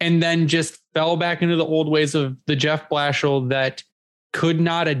 And then just fell back into the old ways of the Jeff Blashill that could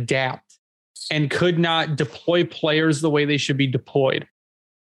not adapt and could not deploy players the way they should be deployed.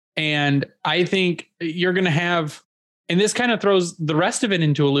 And I think you're going to have And this kind of throws the rest of it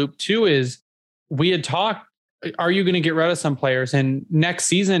into a loop too, is we had talked, are you going to get rid of some players? And next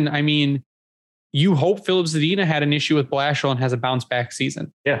season, I mean, you hope Philip Zadina had an issue with Blashill and has a bounce back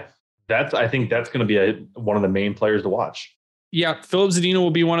season. Yeah. I think that's going to be one of the main players to watch. Yeah. Philip Zadina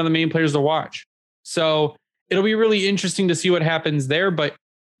will be one of the main players to watch. So it'll be really interesting to see what happens there. But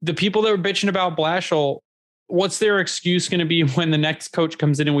the people that were bitching about Blashill, what's their excuse going to be when the next coach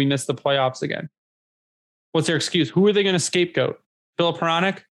comes in and we miss the playoffs again? What's their excuse? Who are they going to scapegoat? Philip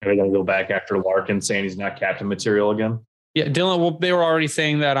Hronik? Are they going to go back after Larkin saying he's not captain material again? Yeah, Dylan, well, they were already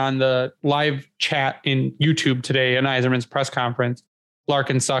saying that on the live chat in YouTube today in Yzerman's press conference.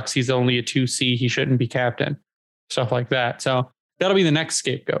 Larkin sucks. He's only a 2C. He shouldn't be captain. Stuff like that. So that'll be the next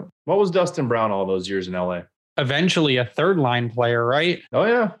scapegoat. What was Dustin Brown all those years in LA? Eventually a third line player, right? Oh,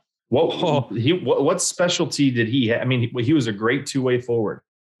 yeah. What specialty did he have? I mean, he was a great two-way forward.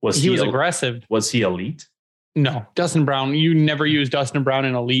 He was aggressive. Was he elite? No, Dustin Brown. You never use Dustin Brown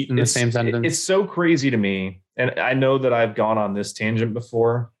and elite in the same sentence. It's so crazy to me. And I know that I've gone on this tangent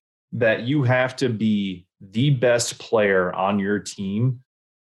before, that you have to be the best player on your team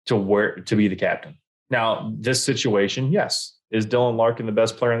to be the captain. Now, this situation, yes. Is Dylan Larkin the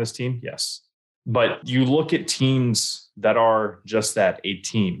best player on this team? Yes. But you look at teams that are just that, a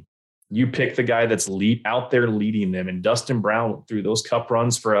team. You pick the guy that's out there leading them. And Dustin Brown, through those cup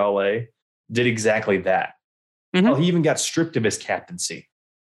runs for LA, did exactly that. Mm-hmm. Well, he even got stripped of his captaincy.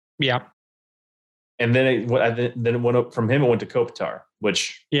 Yeah. And then it went up from him. It went to Kopitar,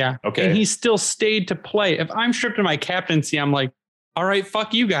 which, yeah. Okay. And he still stayed to play. If I'm stripped of my captaincy, I'm like, all right,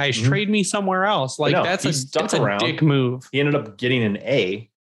 fuck you guys. Mm-hmm. Trade me somewhere else. Like that's a dick move. He ended up getting an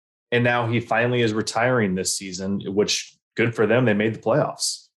A, and now he finally is retiring this season, which good for them. They made the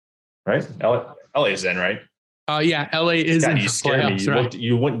playoffs, right? LA is in, right? Yeah, LA is in the playoffs, right?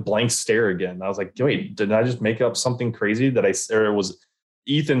 You went blank stare again. I was like, wait, did I just make up something crazy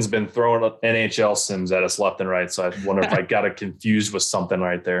Ethan's been throwing up NHL sims at us left and right. So I wonder if I got it confused with something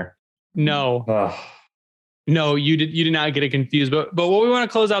right there. No. No, you did not get it confused. But what we want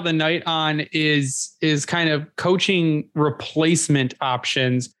to close out the night on is kind of coaching replacement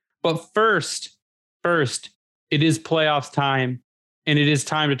options. But first, it is playoffs time, and it is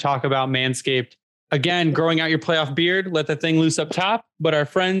time to talk about Manscaped. Again, growing out your playoff beard, let the thing loose up top. But our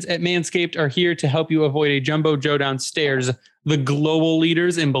friends at Manscaped are here to help you avoid a jumbo Joe downstairs. The global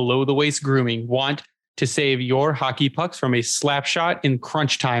leaders in below the waist grooming want to save your hockey pucks from a slap shot in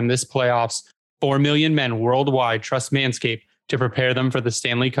crunch time this playoffs. 4 million men worldwide trust Manscaped to prepare them for the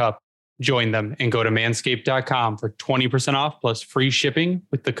Stanley Cup. Join them and go to manscaped.com for 20% off plus free shipping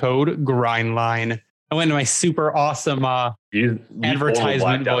with the code GRINDLINE. I went to my super awesome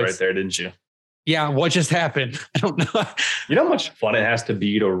advertisement voice right there, didn't you? Yeah, what just happened? I don't know. You know how much fun it has to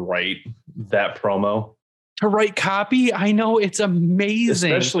be to write that promo? To write copy? I know, it's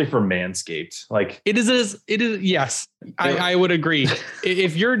amazing. Especially for Manscaped. Like it is. Yes, I would agree.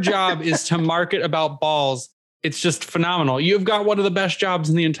 If your job is to market about balls, it's just phenomenal. You've got one of the best jobs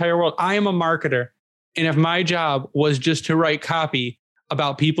in the entire world. I am a marketer. And if my job was just to write copy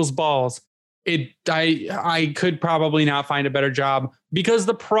about people's balls, I could probably not find a better job because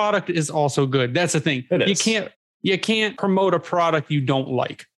the product is also good. That's the thing. You can't promote a product you don't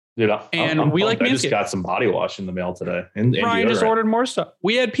like. Dude, we like Manscaped. I just got some body wash in the mail today. Ryan just ordered more stuff.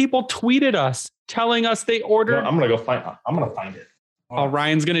 We had people tweet at us telling us they ordered. No, I'm going to find it. Oh,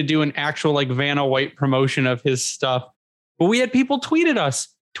 Ryan's going to do an actual like Vanna White promotion of his stuff. But we had people tweet at us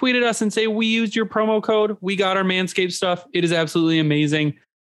and say, we used your promo code. We got our Manscaped stuff. It is absolutely amazing.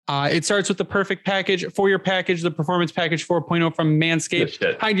 It starts with the perfect package for your package, the Performance Package 4.0 from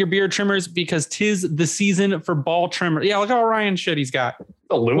Manscaped. Hide your beard trimmers because 'tis the season for ball trimmer. Yeah, look how Ryan shit he's got.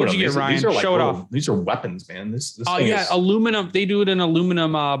 Aluminum. What'd you get, Ryan? These are like show it off. These are weapons, man. This aluminum. They do it in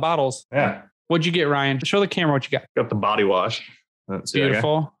aluminum bottles. Yeah. What'd you get, Ryan? Show the camera what you got. Got the body wash. That's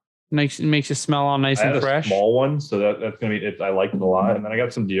beautiful. Nice. It makes you smell all nice and fresh. A small one, so that's gonna be it. I like it a lot. And then I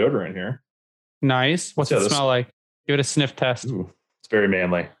got some deodorant here. Nice. What's it smell like? Give it a sniff test. Ooh, it's very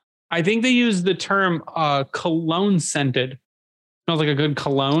manly. I think they use the term cologne scented. Smells like a good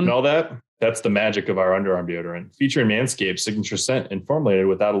cologne. Smell that? That's the magic of our underarm deodorant. Featuring Manscaped's signature scent and formulated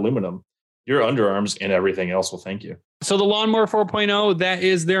without aluminum. Your underarms and everything else will thank you. So the Lawnmower 4.0, that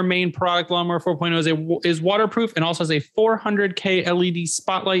is their main product. Lawnmower 4.0 is waterproof and also has a 400K LED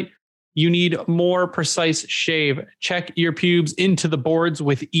spotlight. You need more precise shave. Check your pubes into the boards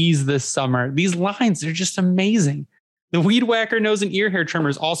with ease this summer. These lines are just amazing. The Weed Whacker nose and ear hair trimmer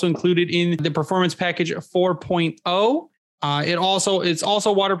is also included in the Performance Package 4.0. It's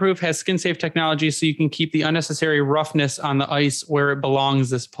also waterproof, has skin safe technology, so you can keep the unnecessary roughness on the ice where it belongs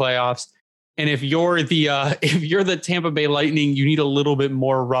this playoffs. And if you're the Tampa Bay Lightning, you need a little bit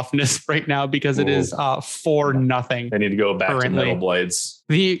more roughness right now because it is 4-0. They need to go back currently. to metal blades.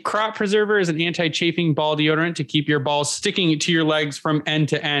 The Crop Preserver is an anti-chafing ball deodorant to keep your balls sticking to your legs from end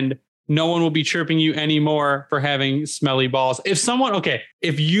to end. No one will be chirping you anymore for having smelly balls.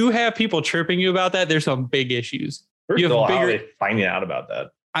 If you have people chirping you about that, there's some big issues. First of all, how are they finding out about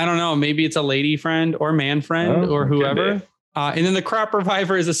that? I don't know. Maybe it's a lady friend or man friend or whoever. And then the Crop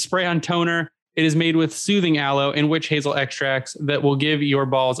Reviver is a spray-on toner. It is made with soothing aloe and witch hazel extracts that will give your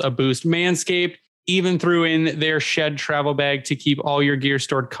balls a boost. Manscaped even threw in their shed travel bag to keep all your gear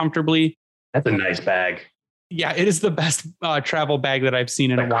stored comfortably. That's a nice bag. Yeah, it is the best travel bag that I've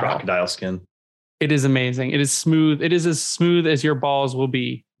seen in a while. Crocodile skin. It is amazing. It is smooth. It is as smooth as your balls will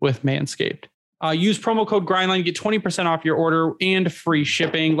be with Manscaped. Use promo code GRINDLINE, get 20% off your order and free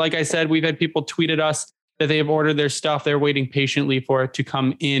shipping. Like I said, we've had people tweet at us that they have ordered their stuff. They're waiting patiently for it to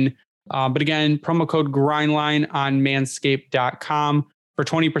come in. But again, promo code GRINDLINE on manscaped.com for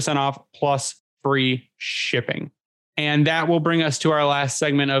 20% off plus free shipping. And that will bring us to our last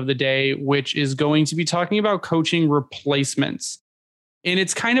segment of the day, which is going to be talking about coaching replacements. And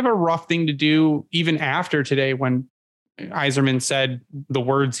it's kind of a rough thing to do even after today when Yzerman said the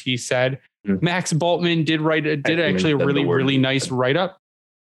words he said. Max Bultman did actually a really nice write-up.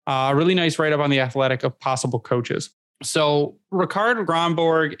 Really nice write-up on The Athletic of possible coaches. So Ricard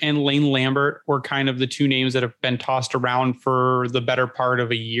Grönborg and Lane Lambert were kind of the two names that have been tossed around for the better part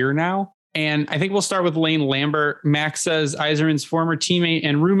of a year now. And I think we'll start with Lane Lambert. Max says Yzerman's former teammate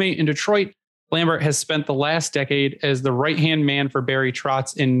and roommate in Detroit, Lambert has spent the last decade as the right-hand man for Barry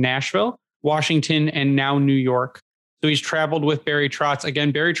Trotz in Nashville, Washington, and now New York. So he's traveled with Barry Trotz.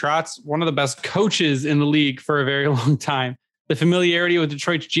 Again, Barry Trotz, one of the best coaches in the league for a very long time. The familiarity with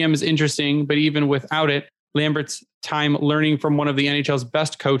Detroit's GM is interesting, but even without it, Lambert's time learning from one of the NHL's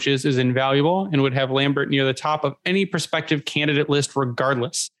best coaches is invaluable and would have Lambert near the top of any prospective candidate list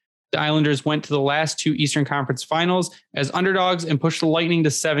regardless. The Islanders went to the last two Eastern Conference Finals as underdogs and pushed the Lightning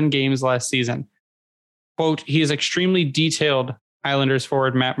to 7 games last season. Quote, he is extremely detailed, Islanders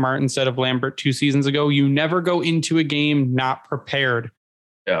forward Matt Martin said of Lambert 2 seasons ago. You never go into a game not prepared.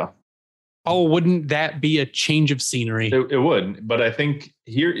 Yeah. Oh, wouldn't that be a change of scenery? It would. But I think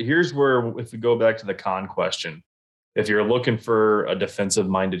here's where, if we go back to the con question, if you're looking for a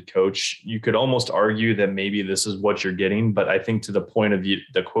defensive-minded coach, you could almost argue that maybe this is what you're getting. But I think to the point of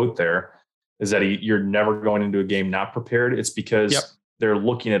the quote there is that you're never going into a game not prepared. It's because they're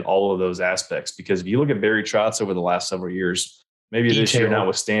looking at all of those aspects. Because if you look at Barry Trotz over the last several years, maybe this year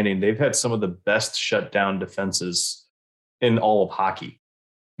notwithstanding, they've had some of the best shutdown defenses in all of hockey.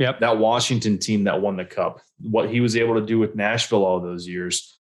 Yep. That Washington team that won the cup, what he was able to do with Nashville all those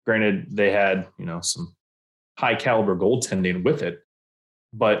years, granted, they had, some high caliber goaltending with it,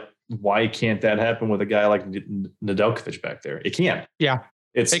 but why can't that happen with a guy like Nedeljkovic back there? It can. Yeah.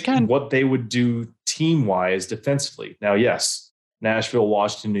 It can. What they would do team wise defensively. Now, yes, Nashville,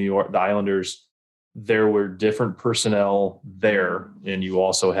 Washington, New York, the Islanders, there were different personnel there. And you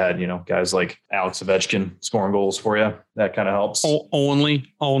also had, guys like Alex Ovechkin scoring goals for you. That kind of helps. Only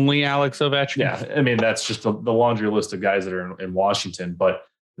Alex Ovechkin. Yeah. I mean, that's just the laundry list of guys that are in Washington. But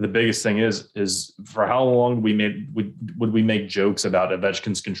the biggest thing is for how long would we make jokes about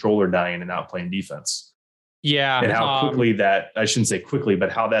Ovechkin's controller dying and not playing defense? Yeah. And how quickly I shouldn't say quickly,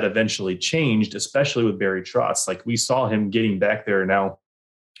 but how that eventually changed, especially with Barry Trotz. Like we saw him getting back there now.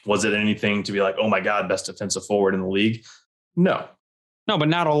 Was it anything to be like, oh my God, best defensive forward in the league? No, but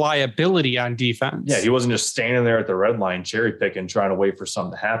not a liability on defense. Yeah. He wasn't just standing there at the red line, cherry picking, trying to wait for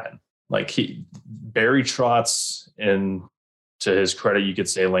something to happen. Like Barry Trotz, and to his credit, you could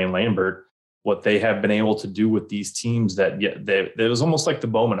say Lane Lambert, what they have been able to do with these teams it was almost like the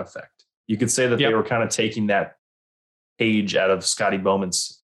Bowman effect. You could say that they were kind of taking that page out of Scotty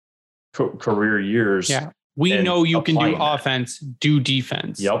Bowman's career years. Yeah. We know you can do offense, do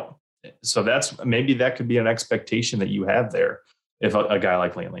defense. Yep. So maybe that could be an expectation that you have there if a guy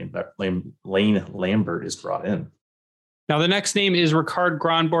like Lane Lambert is brought in. Now, the next name is Ricard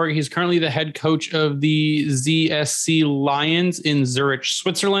Grönborg. He's currently the head coach of the ZSC Lions in Zurich,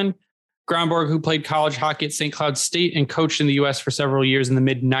 Switzerland. Grönborg, who played college hockey at St. Cloud State and coached in the U.S. for several years in the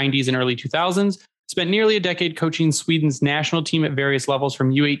mid-'90s and early 2000s, spent nearly a decade coaching Sweden's national team at various levels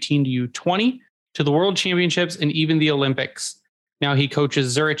from U18 to U20 to the World Championships and even the Olympics. Now he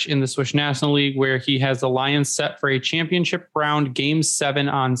coaches Zurich in the Swiss National League, where he has the Lions set for a championship round Game 7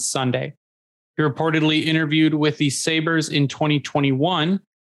 on Sunday. He reportedly interviewed with the Sabres in 2021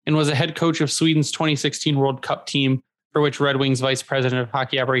 and was a head coach of Sweden's 2016 World Cup team, for which Red Wings Vice President of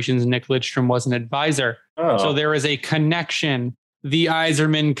Hockey Operations Nick Lidstrom was an advisor. Oh. So there is a connection the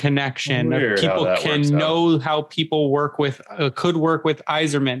Yzerman connection. Weird People how that can works out. know how people could work with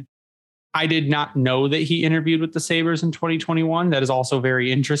Yzerman. I did not know that he interviewed with the Sabres in 2021. That is also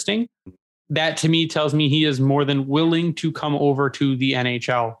very interesting. That to me tells me he is more than willing to come over to the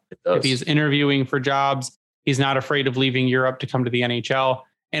NHL. If he's interviewing for jobs, he's not afraid of leaving Europe to come to the NHL.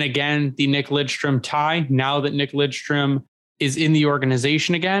 And again, the Nick Lidstrom tie, now that Nick Lidstrom is in the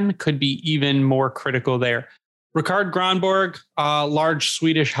organization again, could be even more critical there. Rikard Granborg, large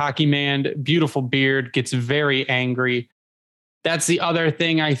Swedish hockey man, beautiful beard, gets very angry. That's the other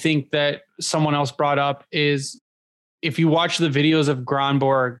thing I think that someone else brought up is if you watch the videos of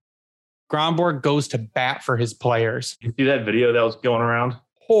Granborg goes to bat for his players. You see that video that was going around?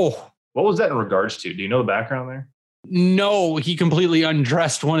 Oh, What was that in regards to? Do you know the background there? no, he completely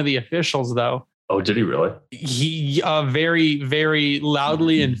undressed one of the officials, though. Oh, did he really? He very, very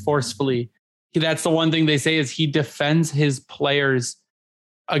loudly and forcefully. That's the one thing they say is he defends his players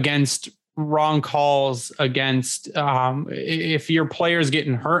against wrong calls, against if your player's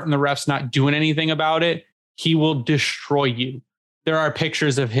getting hurt and the ref's not doing anything about it, he will destroy you. There are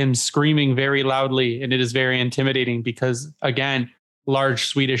pictures of him screaming very loudly, and it is very intimidating because, again, large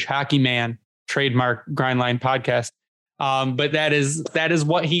Swedish hockey man, trademark Grindline podcast. But that is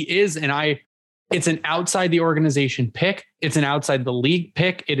what he is. And it's an outside the organization pick. It's an outside the league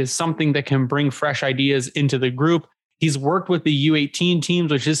pick. It is something that can bring fresh ideas into the group. He's worked with the U18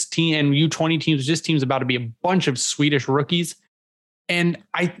 teams, which is team, and U20 teams, which this team's about to be a bunch of Swedish rookies. And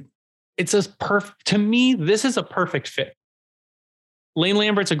to me, this is a perfect fit. Lane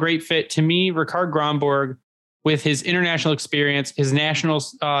Lambert's a great fit. To me, Rikard Granborg, with his international experience, his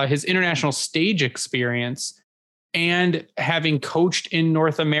international stage experience, and having coached in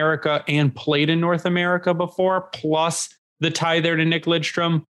North America and played in North America before, plus the tie there to Nick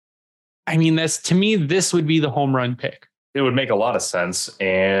Lidstrom. I mean, to me, this would be the home run pick. It would make a lot of sense.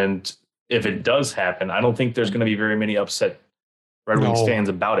 And if it does happen, I don't think there's going to be very many upset Red Wings fans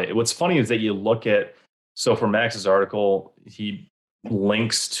about it. What's funny is that you look at, so for Max's article, he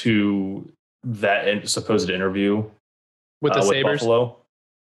links to that supposed interview with the Sabres. Buffalo.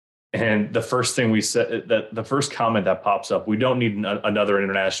 And the first thing we said, that the first comment that pops up, we don't need another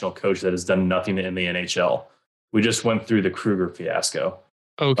international coach that has done nothing in the NHL. We just went through the Kruger fiasco.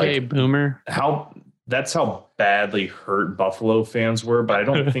 Okay, boomer. That's how badly hurt Buffalo fans were. But I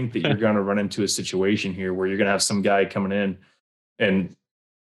don't think that you're going to run into a situation here where you're going to have some guy coming in and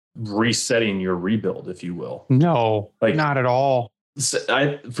resetting your rebuild, if you will. No, not at all.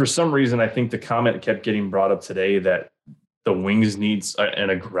 For some reason, I think the comment kept getting brought up today that the Wings needs an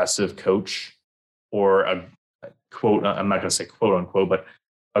aggressive coach, or a quote, I'm not going to say quote unquote, but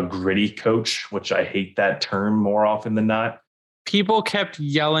a gritty coach, which I hate that term more often than not. People kept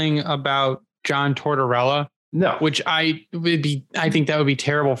yelling about John Tortorella. No, which I think that would be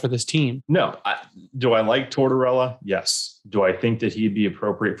terrible for this team. No. Do I like Tortorella? Yes. Do I think that he'd be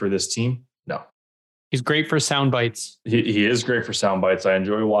appropriate for this team? No. He's great for sound bites. He is great for sound bites. I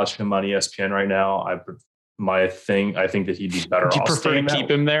enjoy watching him on ESPN right now. I think that he'd be better off. Do you prefer to keep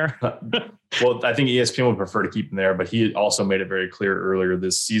him there? Well, I think ESPN would prefer to keep him there, but he also made it very clear earlier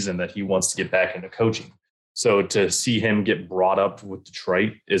this season that he wants to get back into coaching. So to see him get brought up with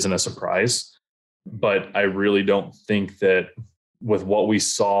Detroit isn't a surprise. But I really don't think that with what we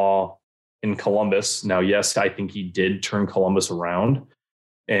saw in Columbus. Now, yes, I think he did turn Columbus around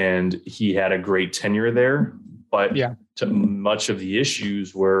and he had a great tenure there, but much of the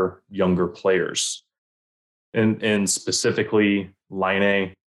issues were younger players. And specifically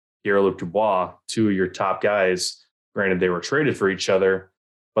Laine, Pierre-Luc Dubois, two of your top guys. Granted, they were traded for each other,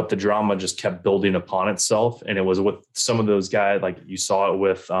 but the drama just kept building upon itself. And it was with some of those guys, like you saw it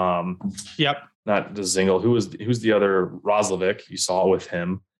with, not the Zingle, who's the other, Roslovic. You saw it with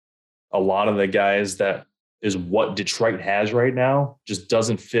him. A lot of the guys that is what Detroit has right now just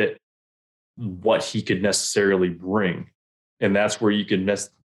doesn't fit what he could necessarily bring. And that's where you could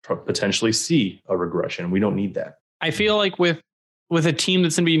potentially see a regression. We don't need that. I feel like with a team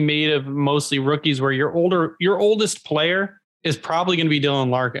that's going to be made of mostly rookies, where your oldest player is probably going to be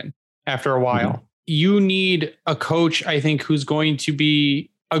Dylan Larkin after a while. Mm-hmm. You need a coach, I think, who's going to be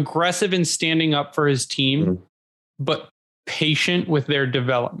aggressive in standing up for his team, but patient with their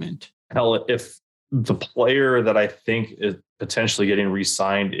development. Hell, if the player that I think is potentially getting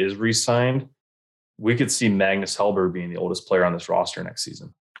re-signed is re-signed, we could see Magnus Hellberg being the oldest player on this roster next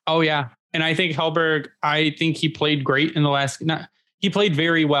season. Oh, yeah. And I think Hellberg, he played great in he played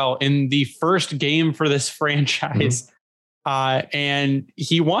very well in the first game for this franchise. Mm-hmm. And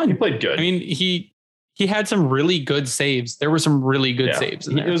he won. He played good. I mean, he had some really good saves. There were some really good saves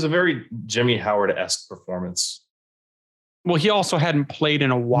in there. It was a very Jimmy Howard-esque performance. Well, he also hadn't played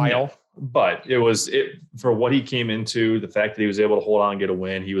in a while. No, but it for what he came into, the fact that he was able to hold on and get a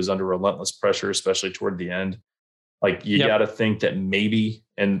win. He was under relentless pressure, especially toward the end. Like you got to think that maybe,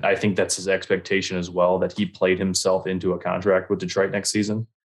 and I think that's his expectation as well, that he played himself into a contract with Detroit next season.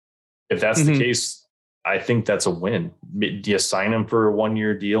 If that's the case, I think that's a win. Do you sign him for a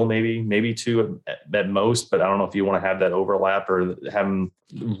 1-year deal? Maybe two at most, but I don't know if you want to have that overlap or have him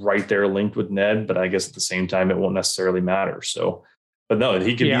right there linked with Ned, but I guess at the same time, it won't necessarily matter. So, but no,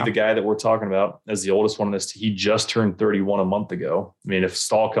 he could be the guy that we're talking about as the oldest one in this. He just turned 31 a month ago. I mean, if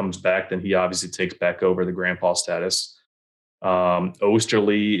Stahl comes back, then he obviously takes back over the grandpa status.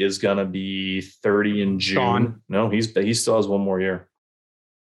 Osterley is going to be 30 in June. Gone. No, he still has one more year.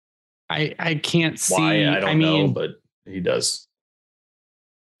 I can't see. Why, I don't know, but he does.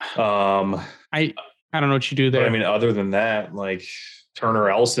 I don't know what you do there. But I mean, other than that, like Turner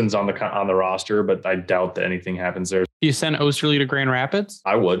Elson's on the roster, but I doubt that anything happens there. You send Osterley to Grand Rapids?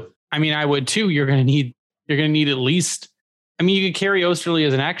 I would. I mean, I would too. You're gonna need at least. I mean, you could carry Osterley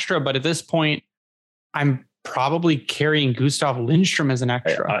as an extra, but at this point, I'm probably carrying Gustav Lindstrom as an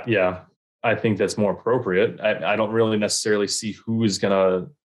extra. Yeah, I think that's more appropriate. I don't really necessarily see who is gonna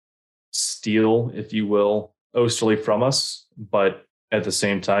steal, if you will, Osterley from us, but at the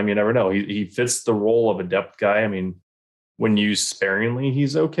same time, you never know. He fits the role of a depth guy. I mean, when used sparingly,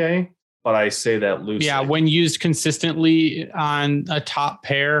 he's okay, but I say that loosely. Yeah, when used consistently on a top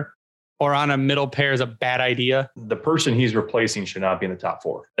pair or on a middle pair is a bad idea. The person he's replacing should not be in the top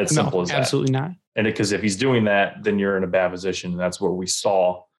 4. As simple as that. Absolutely not. And because if he's doing that, then you're in a bad position. And that's where we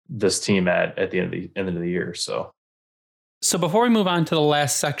saw this team at the end of the year. So before we move on to the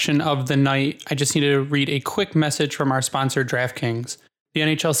last section of the night, I just need to read a quick message from our sponsor, DraftKings. The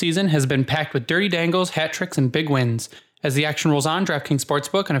NHL season has been packed with dirty dangles, hat tricks, and big wins. As the action rolls on, DraftKings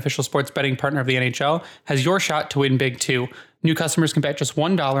Sportsbook, an official sports betting partner of the NHL, has your shot to win big too. New customers can bet just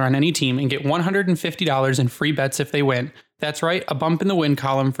 $1 on any team and get $150 in free bets if they win. That's right, a bump in the win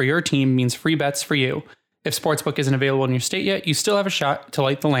column for your team means free bets for you. If Sportsbook isn't available in your state yet, you still have a shot to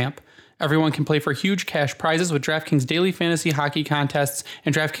light the lamp. Everyone can play for huge cash prizes with DraftKings daily fantasy hockey contests,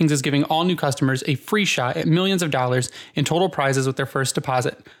 and DraftKings is giving all new customers a free shot at millions of dollars in total prizes with their first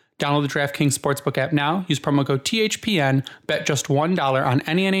deposit. Download the DraftKings Sportsbook app now, use promo code THPN, bet just $1 on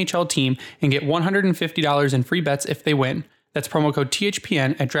any NHL team, and get $150 in free bets if they win. That's promo code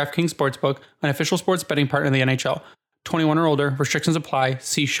THPN at DraftKings Sportsbook, an official sports betting partner of the NHL. 21 or older, restrictions apply.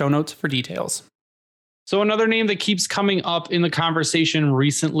 See show notes for details. So another name that keeps coming up in the conversation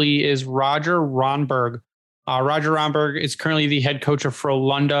recently is Roger Ronberg. Roger Ronberg is currently the head coach of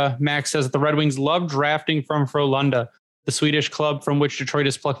Frölunda. Max says that the Red Wings love drafting from Frölunda, the Swedish club from which Detroit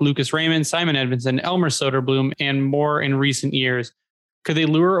has plucked Lucas Raymond, Simon Edvinsson, Elmer Soderblom, and more in recent years. Could they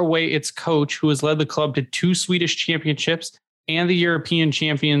lure away its coach, who has led the club to 2 Swedish championships and the European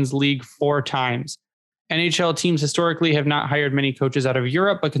Champions League 4 times? NHL teams historically have not hired many coaches out of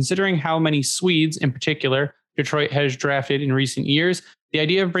Europe, but considering how many Swedes, in particular, Detroit has drafted in recent years, the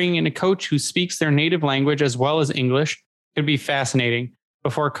idea of bringing in a coach who speaks their native language as well as English could be fascinating.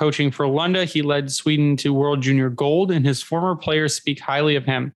 Before coaching for Frölunda, he led Sweden to World Junior Gold, and his former players speak highly of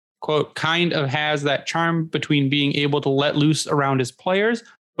him. Quote, kind of has that charm between being able to let loose around his players,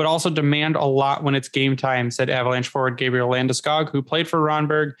 but also demand a lot when it's game time, said Avalanche forward Gabriel Landeskog, who played for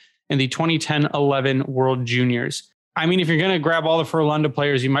Ronberg in the 2010-11 World Juniors. I mean, if you're going to grab all the Frölunda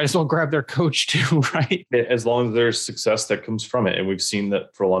players, you might as well grab their coach too, right? As long as there's success that comes from it. And we've seen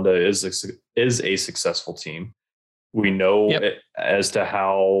that Frölunda is a successful team. We know as to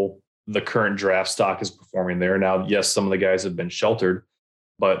how the current draft stock is performing there. Now, yes, some of the guys have been sheltered,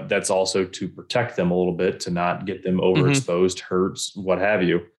 but that's also to protect them a little bit, to not get them overexposed, hurts, what have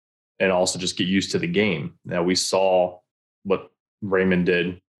you, and also just get used to the game. Now, we saw what Raymond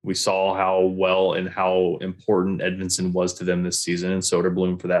did. We saw how well and how important Edvinsson was to them this season, and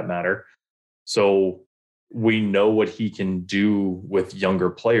Soderblom for that matter. So we know what he can do with younger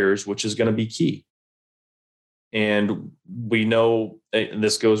players, which is going to be key. And we know, and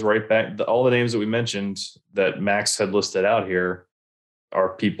this goes right back, all the names that we mentioned that Max had listed out here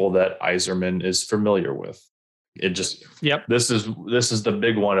are people that Yzerman is familiar with. It just, this is the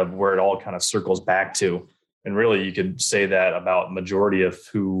big one of where it all kind of circles back to. And really, you could say that about majority of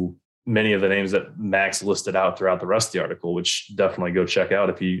many of the names that Max listed out throughout the rest of the article, which definitely go check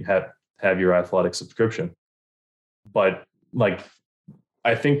out if you have your Athletic subscription. But like,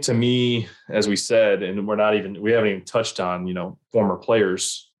 I think to me, as we said, and we haven't even touched on, former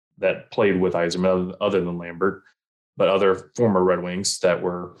players that played with Yzerman other than Lambert, but other former Red Wings that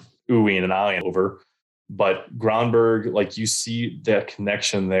were oohing and eyeing over. But Gronberg, like, you see that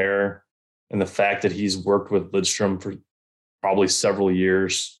connection there. And the fact that he's worked with Lidstrom for probably several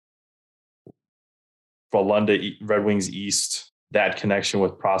years. Frölunda, Red Wings East, that connection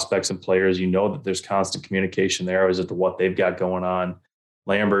with prospects and players, you know that there's constant communication there as to what they've got going on.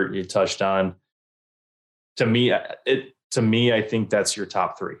 Lambert, you touched on. To me, I think that's your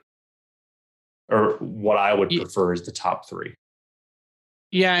top three, or what I would prefer is the top three.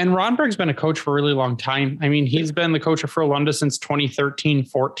 Yeah, and Ronberg's been a coach for a really long time. I mean, he's been the coach of Frölunda since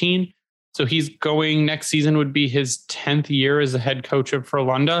 2013-14. So he's going, next season would be his 10th year as a head coach of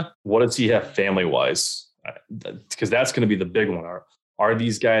Frölunda. What does he have family-wise? Because that's going to be the big one. Are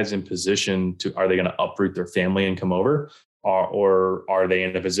these guys in position are they going to uproot their family and come over? Or are they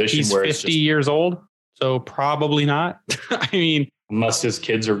in a position where he's 50 years old? So probably not. I mean, unless his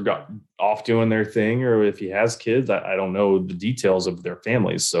kids are off doing their thing, or if he has kids, I don't know the details of their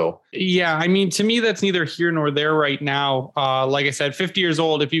families. So yeah, I mean, to me, that's neither here nor there right now. Like I said, 50 years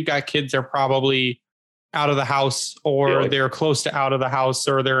old, if you've got kids, they're probably out of the house, or they're close to out of the house,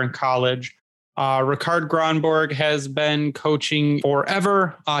 or they're in college. Ricard Gronborg has been coaching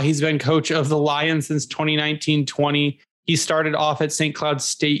forever. He's been coach of the Lions since 2019-20. He started off at St. Cloud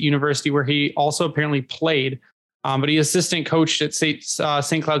State University, where he also apparently played. But he assistant coached at St.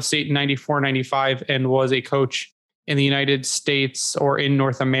 Cloud State in 94-95 and was a coach in the United States or in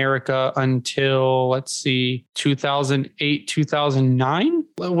North America until, 2008, 2009,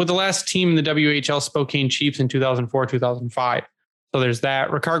 with the last team in the WHL Spokane Chiefs in 2004, 2005. So there's that.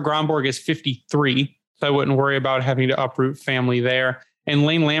 Ricard Gronborg is 53, so I wouldn't worry about having to uproot family there. And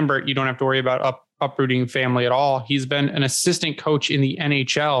Lane Lambert, you don't have to worry about uprooting family at all. He's been an assistant coach in the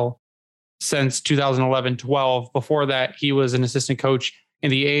NHL since 2011-12. Before that, he was an assistant coach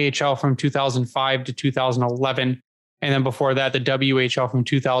in the AHL from 2005 to 2011. And then before that, the WHL from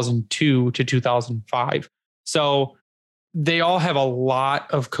 2002 to 2005. So they all have a lot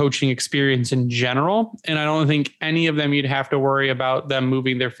of coaching experience in general. And I don't think any of them you'd have to worry about them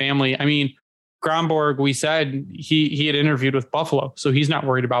moving their family. I mean, Gronborg, we said he had interviewed with Buffalo, so he's not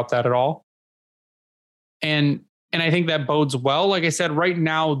worried about that at all. And I think that bodes well. Like I said, right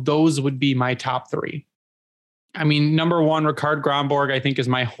now, those would be my top three. I mean, number one, Ricard Gronborg, I think, is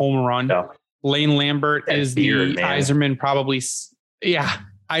my home run. Yeah. Lane Lambert is the Yzerman probably. Yeah.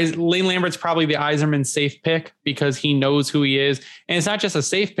 Lane Lambert's probably the Yzerman safe pick because he knows who he is. And it's not just a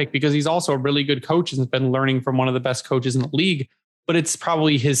safe pick because he's also a really good coach and has been learning from one of the best coaches in the league. But it's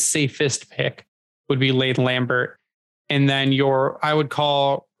probably his safest pick would be Lane Lambert. And then I would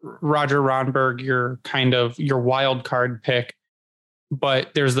call Roger Ronberg your wild card pick,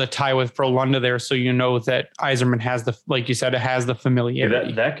 but there's the tie with Frölunda there, so you know that Yzerman has like you said, it has the familiarity.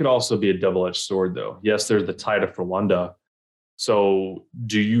 Yeah, that could also be a double-edged sword, though. Yes, there's the tie to Frölunda. So,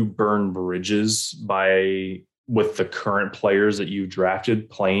 do you burn bridges with the current players that you drafted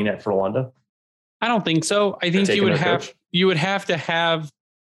playing at Frölunda? I don't think so. I think you would have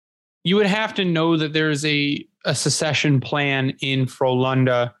to know that there's a succession plan in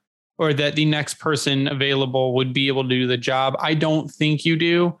Frölunda, or that the next person available would be able to do the job. I don't think you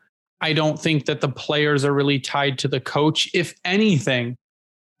do. I don't think that the players are really tied to the coach. If anything,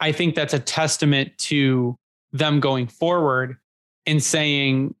 I think that's a testament to them going forward and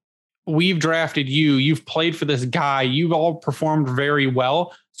saying, we've drafted you, you've played for this guy, you've all performed very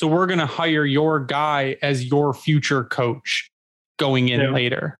well, so we're going to hire your guy as your future coach going in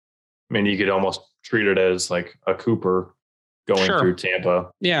later. I mean, you could almost treat it as like a Cooper going through Tampa,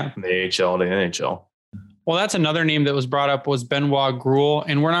 from the AHL to the NHL. Well, that's another name that was brought up was Benoit Gruel,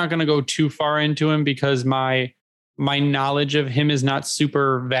 and we're not going to go too far into him because my knowledge of him is not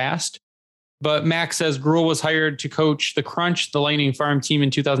super vast. But Max says Gruel was hired to coach the Crunch, the Lightning Farm team, in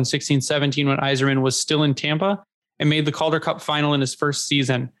 2016-17 when Yzerman was still in Tampa, and made the Calder Cup final in his first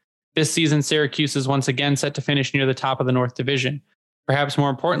season. This season, Syracuse is once again set to finish near the top of the North Division. Perhaps more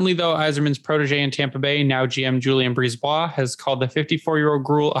importantly, though, Yzerman's protege in Tampa Bay, now GM Julien Brisebois, has called the 54-year-old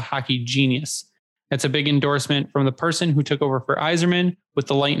Gruel a hockey genius. That's a big endorsement from the person who took over for Yzerman with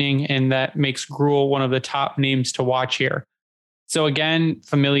the Lightning, and that makes Gruel one of the top names to watch here. So again,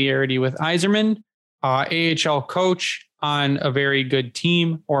 familiarity with Yzerman, AHL coach on a very good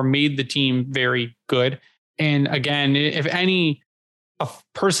team, or made the team very good. And again, if a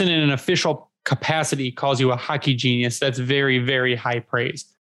person in an official capacity calls you a hockey genius, that's very, very high praise.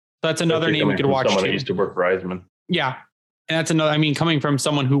 So that's another name we could watch. Someone that used to work for Yzerman. Yeah. And that's another, I mean, coming from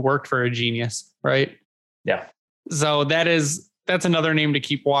someone who worked for a genius, right? Yeah. So that's another name to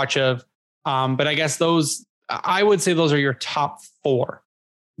keep watch of. But I guess I would say those are your top four.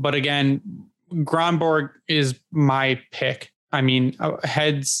 But again, Gronborg is my pick. I mean,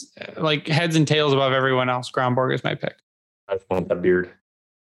 heads and tails above everyone else. Gronborg is my pick. I want that beard.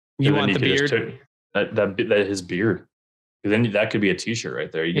 You want the beard? That his beard. Then that could be a t-shirt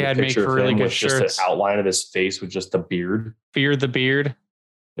right there. You get a picture of him with just an outline of his face with just the beard. Fear the beard.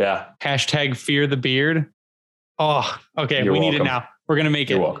 Yeah. Hashtag fear the beard. Oh, okay. You're we welcome. need it now. We're going to make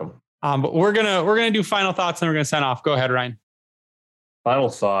You're it. You're welcome. But we're going to do final thoughts and we're going to sign off. Go ahead, Ryan. Final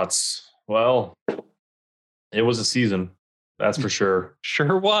thoughts. Well, it was a season. That's for sure.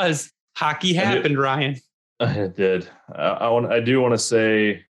 Sure was. Hockey happened, Ryan. It did. I do want to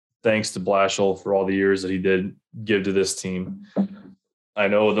say thanks to Blashill for all the years that he did give to this team. I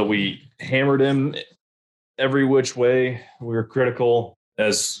know that we hammered him every which way. We were critical,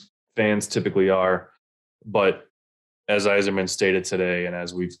 as fans typically are. But as Yzerman stated today, and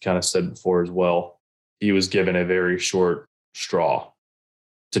as we've kind of said before as well, he was given a very short straw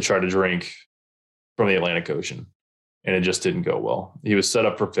to try to drink from the Atlantic Ocean. And it just didn't go well. He was set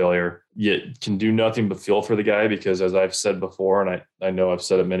up for failure, yet can do nothing but feel for the guy because, as I've said before, and I know I've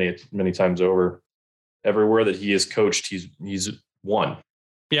said it many, many times over, everywhere that he has coached, he's won.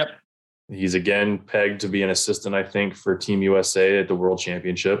 Yep. He's again pegged to be an assistant, I think, for Team USA at the World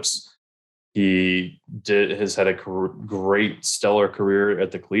Championships. He has had a great, stellar career at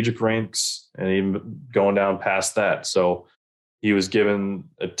the collegiate ranks and even going down past that. So he was given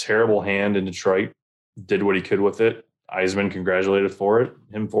a terrible hand in Detroit, did what he could with it. Yzerman congratulated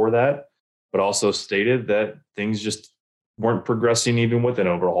him for that, but also stated that things just weren't progressing even with an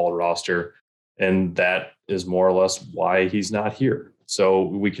overhauled roster. And that is more or less why he's not here. So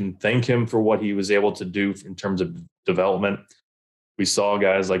we can thank him for what he was able to do in terms of development. We saw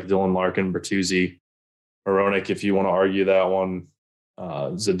guys like Dylan Larkin, Bertuzzi, Moronic, if you want to argue that one,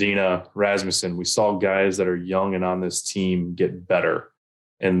 Zadina, Rasmussen. We saw guys that are young and on this team get better.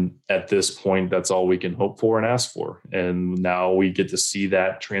 And at this point, that's all we can hope for and ask for. And now we get to see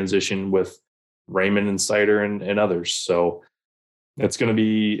that transition with Raymond and Sider and others. So it's going to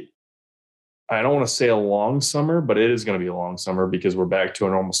be, I don't want to say a long summer, but it is going to be a long summer because we're back to a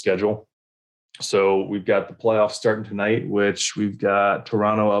normal schedule. So we've got the playoffs starting tonight, which we've got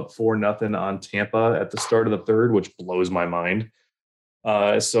Toronto up 4-0 on Tampa at the start of the third, which blows my mind.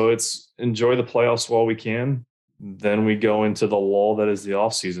 So it's enjoy the playoffs while we can. Then we go into the lull that is the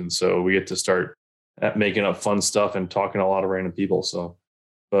off season. So we get to start making up fun stuff and talking to a lot of random people. So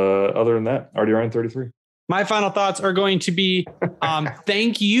other than that, RD 33. My final thoughts are going to be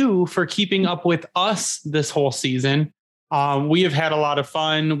thank you for keeping up with us this whole season. We have had a lot of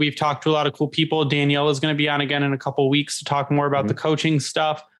fun. We've talked to a lot of cool people. Danielle is going to be on again in a couple of weeks to talk more about the coaching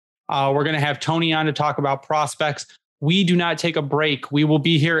stuff. We're going to have Tony on to talk about prospects. We do not take a break. We will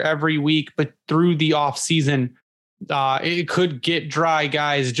be here every week, but through the off season, it could get dry,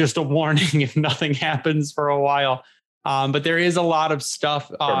 guys. Just a warning if nothing happens for a while. But there is a lot of stuff.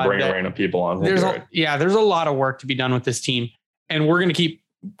 Bring random people on. There's a lot of work to be done with this team, and we're going to keep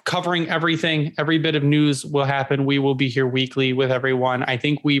covering everything. Every bit of news will happen. We will be here weekly with everyone. I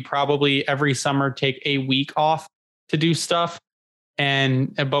think we probably every summer take a week off to do stuff,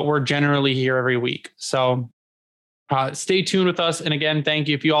 but we're generally here every week. So stay tuned with us. And again, thank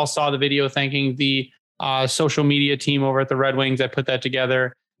you. If you all saw the video, thanking the social media team over at the Red Wings. I put that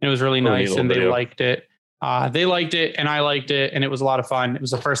together and it was really nice and they liked it. They liked it and I liked it and it was a lot of fun. It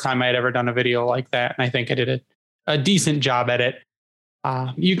was the first time I had ever done a video like that. And I think I did a decent job at it.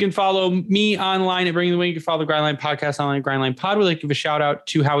 You can follow me online at Bringing the Win. You can follow the Grindline Podcast online at Grindline Pod. We'd like to give a shout out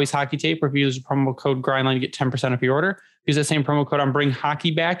to Howie's Hockey Tape, where if you use the promo code Grindline, you get 10% off your order. Use that same promo code on Bring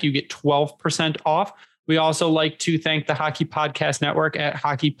Hockey Back, you get 12% off. We also like to thank the Hockey Podcast Network at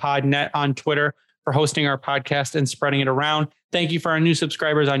HockeyPodNet on Twitter for hosting our podcast and spreading it around. Thank you for our new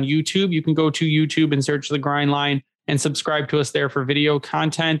subscribers on YouTube. You can go to YouTube and search the Grindline and subscribe to us there for video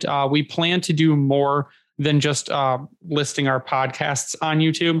content. We plan to do more than just listing our podcasts on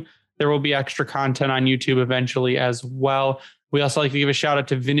YouTube. There will be extra content on YouTube eventually as well. We also like to give a shout out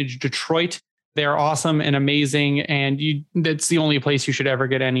to Vintage Detroit. They're awesome and amazing. And that's the only place you should ever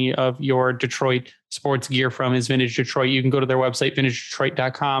get any of your Detroit sports gear from is Vintage Detroit. You can go to their website,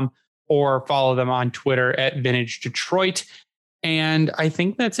 vintagedetroit.com, or follow them on Twitter at Vintage Detroit. And I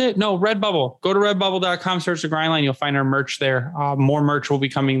think that's it. No, Redbubble. Go to redbubble.com, search the Grindline. You'll find our merch there. More merch will be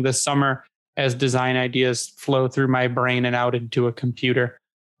coming this summer as design ideas flow through my brain and out into a computer.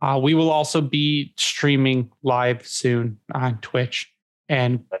 We will also be streaming live soon on Twitch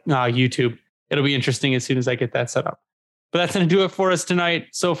and YouTube. It'll be interesting as soon as I get that set up. But that's going to do it for us tonight.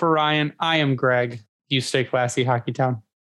 So for Ryan, I am Greg. You stay classy, Hockey Town.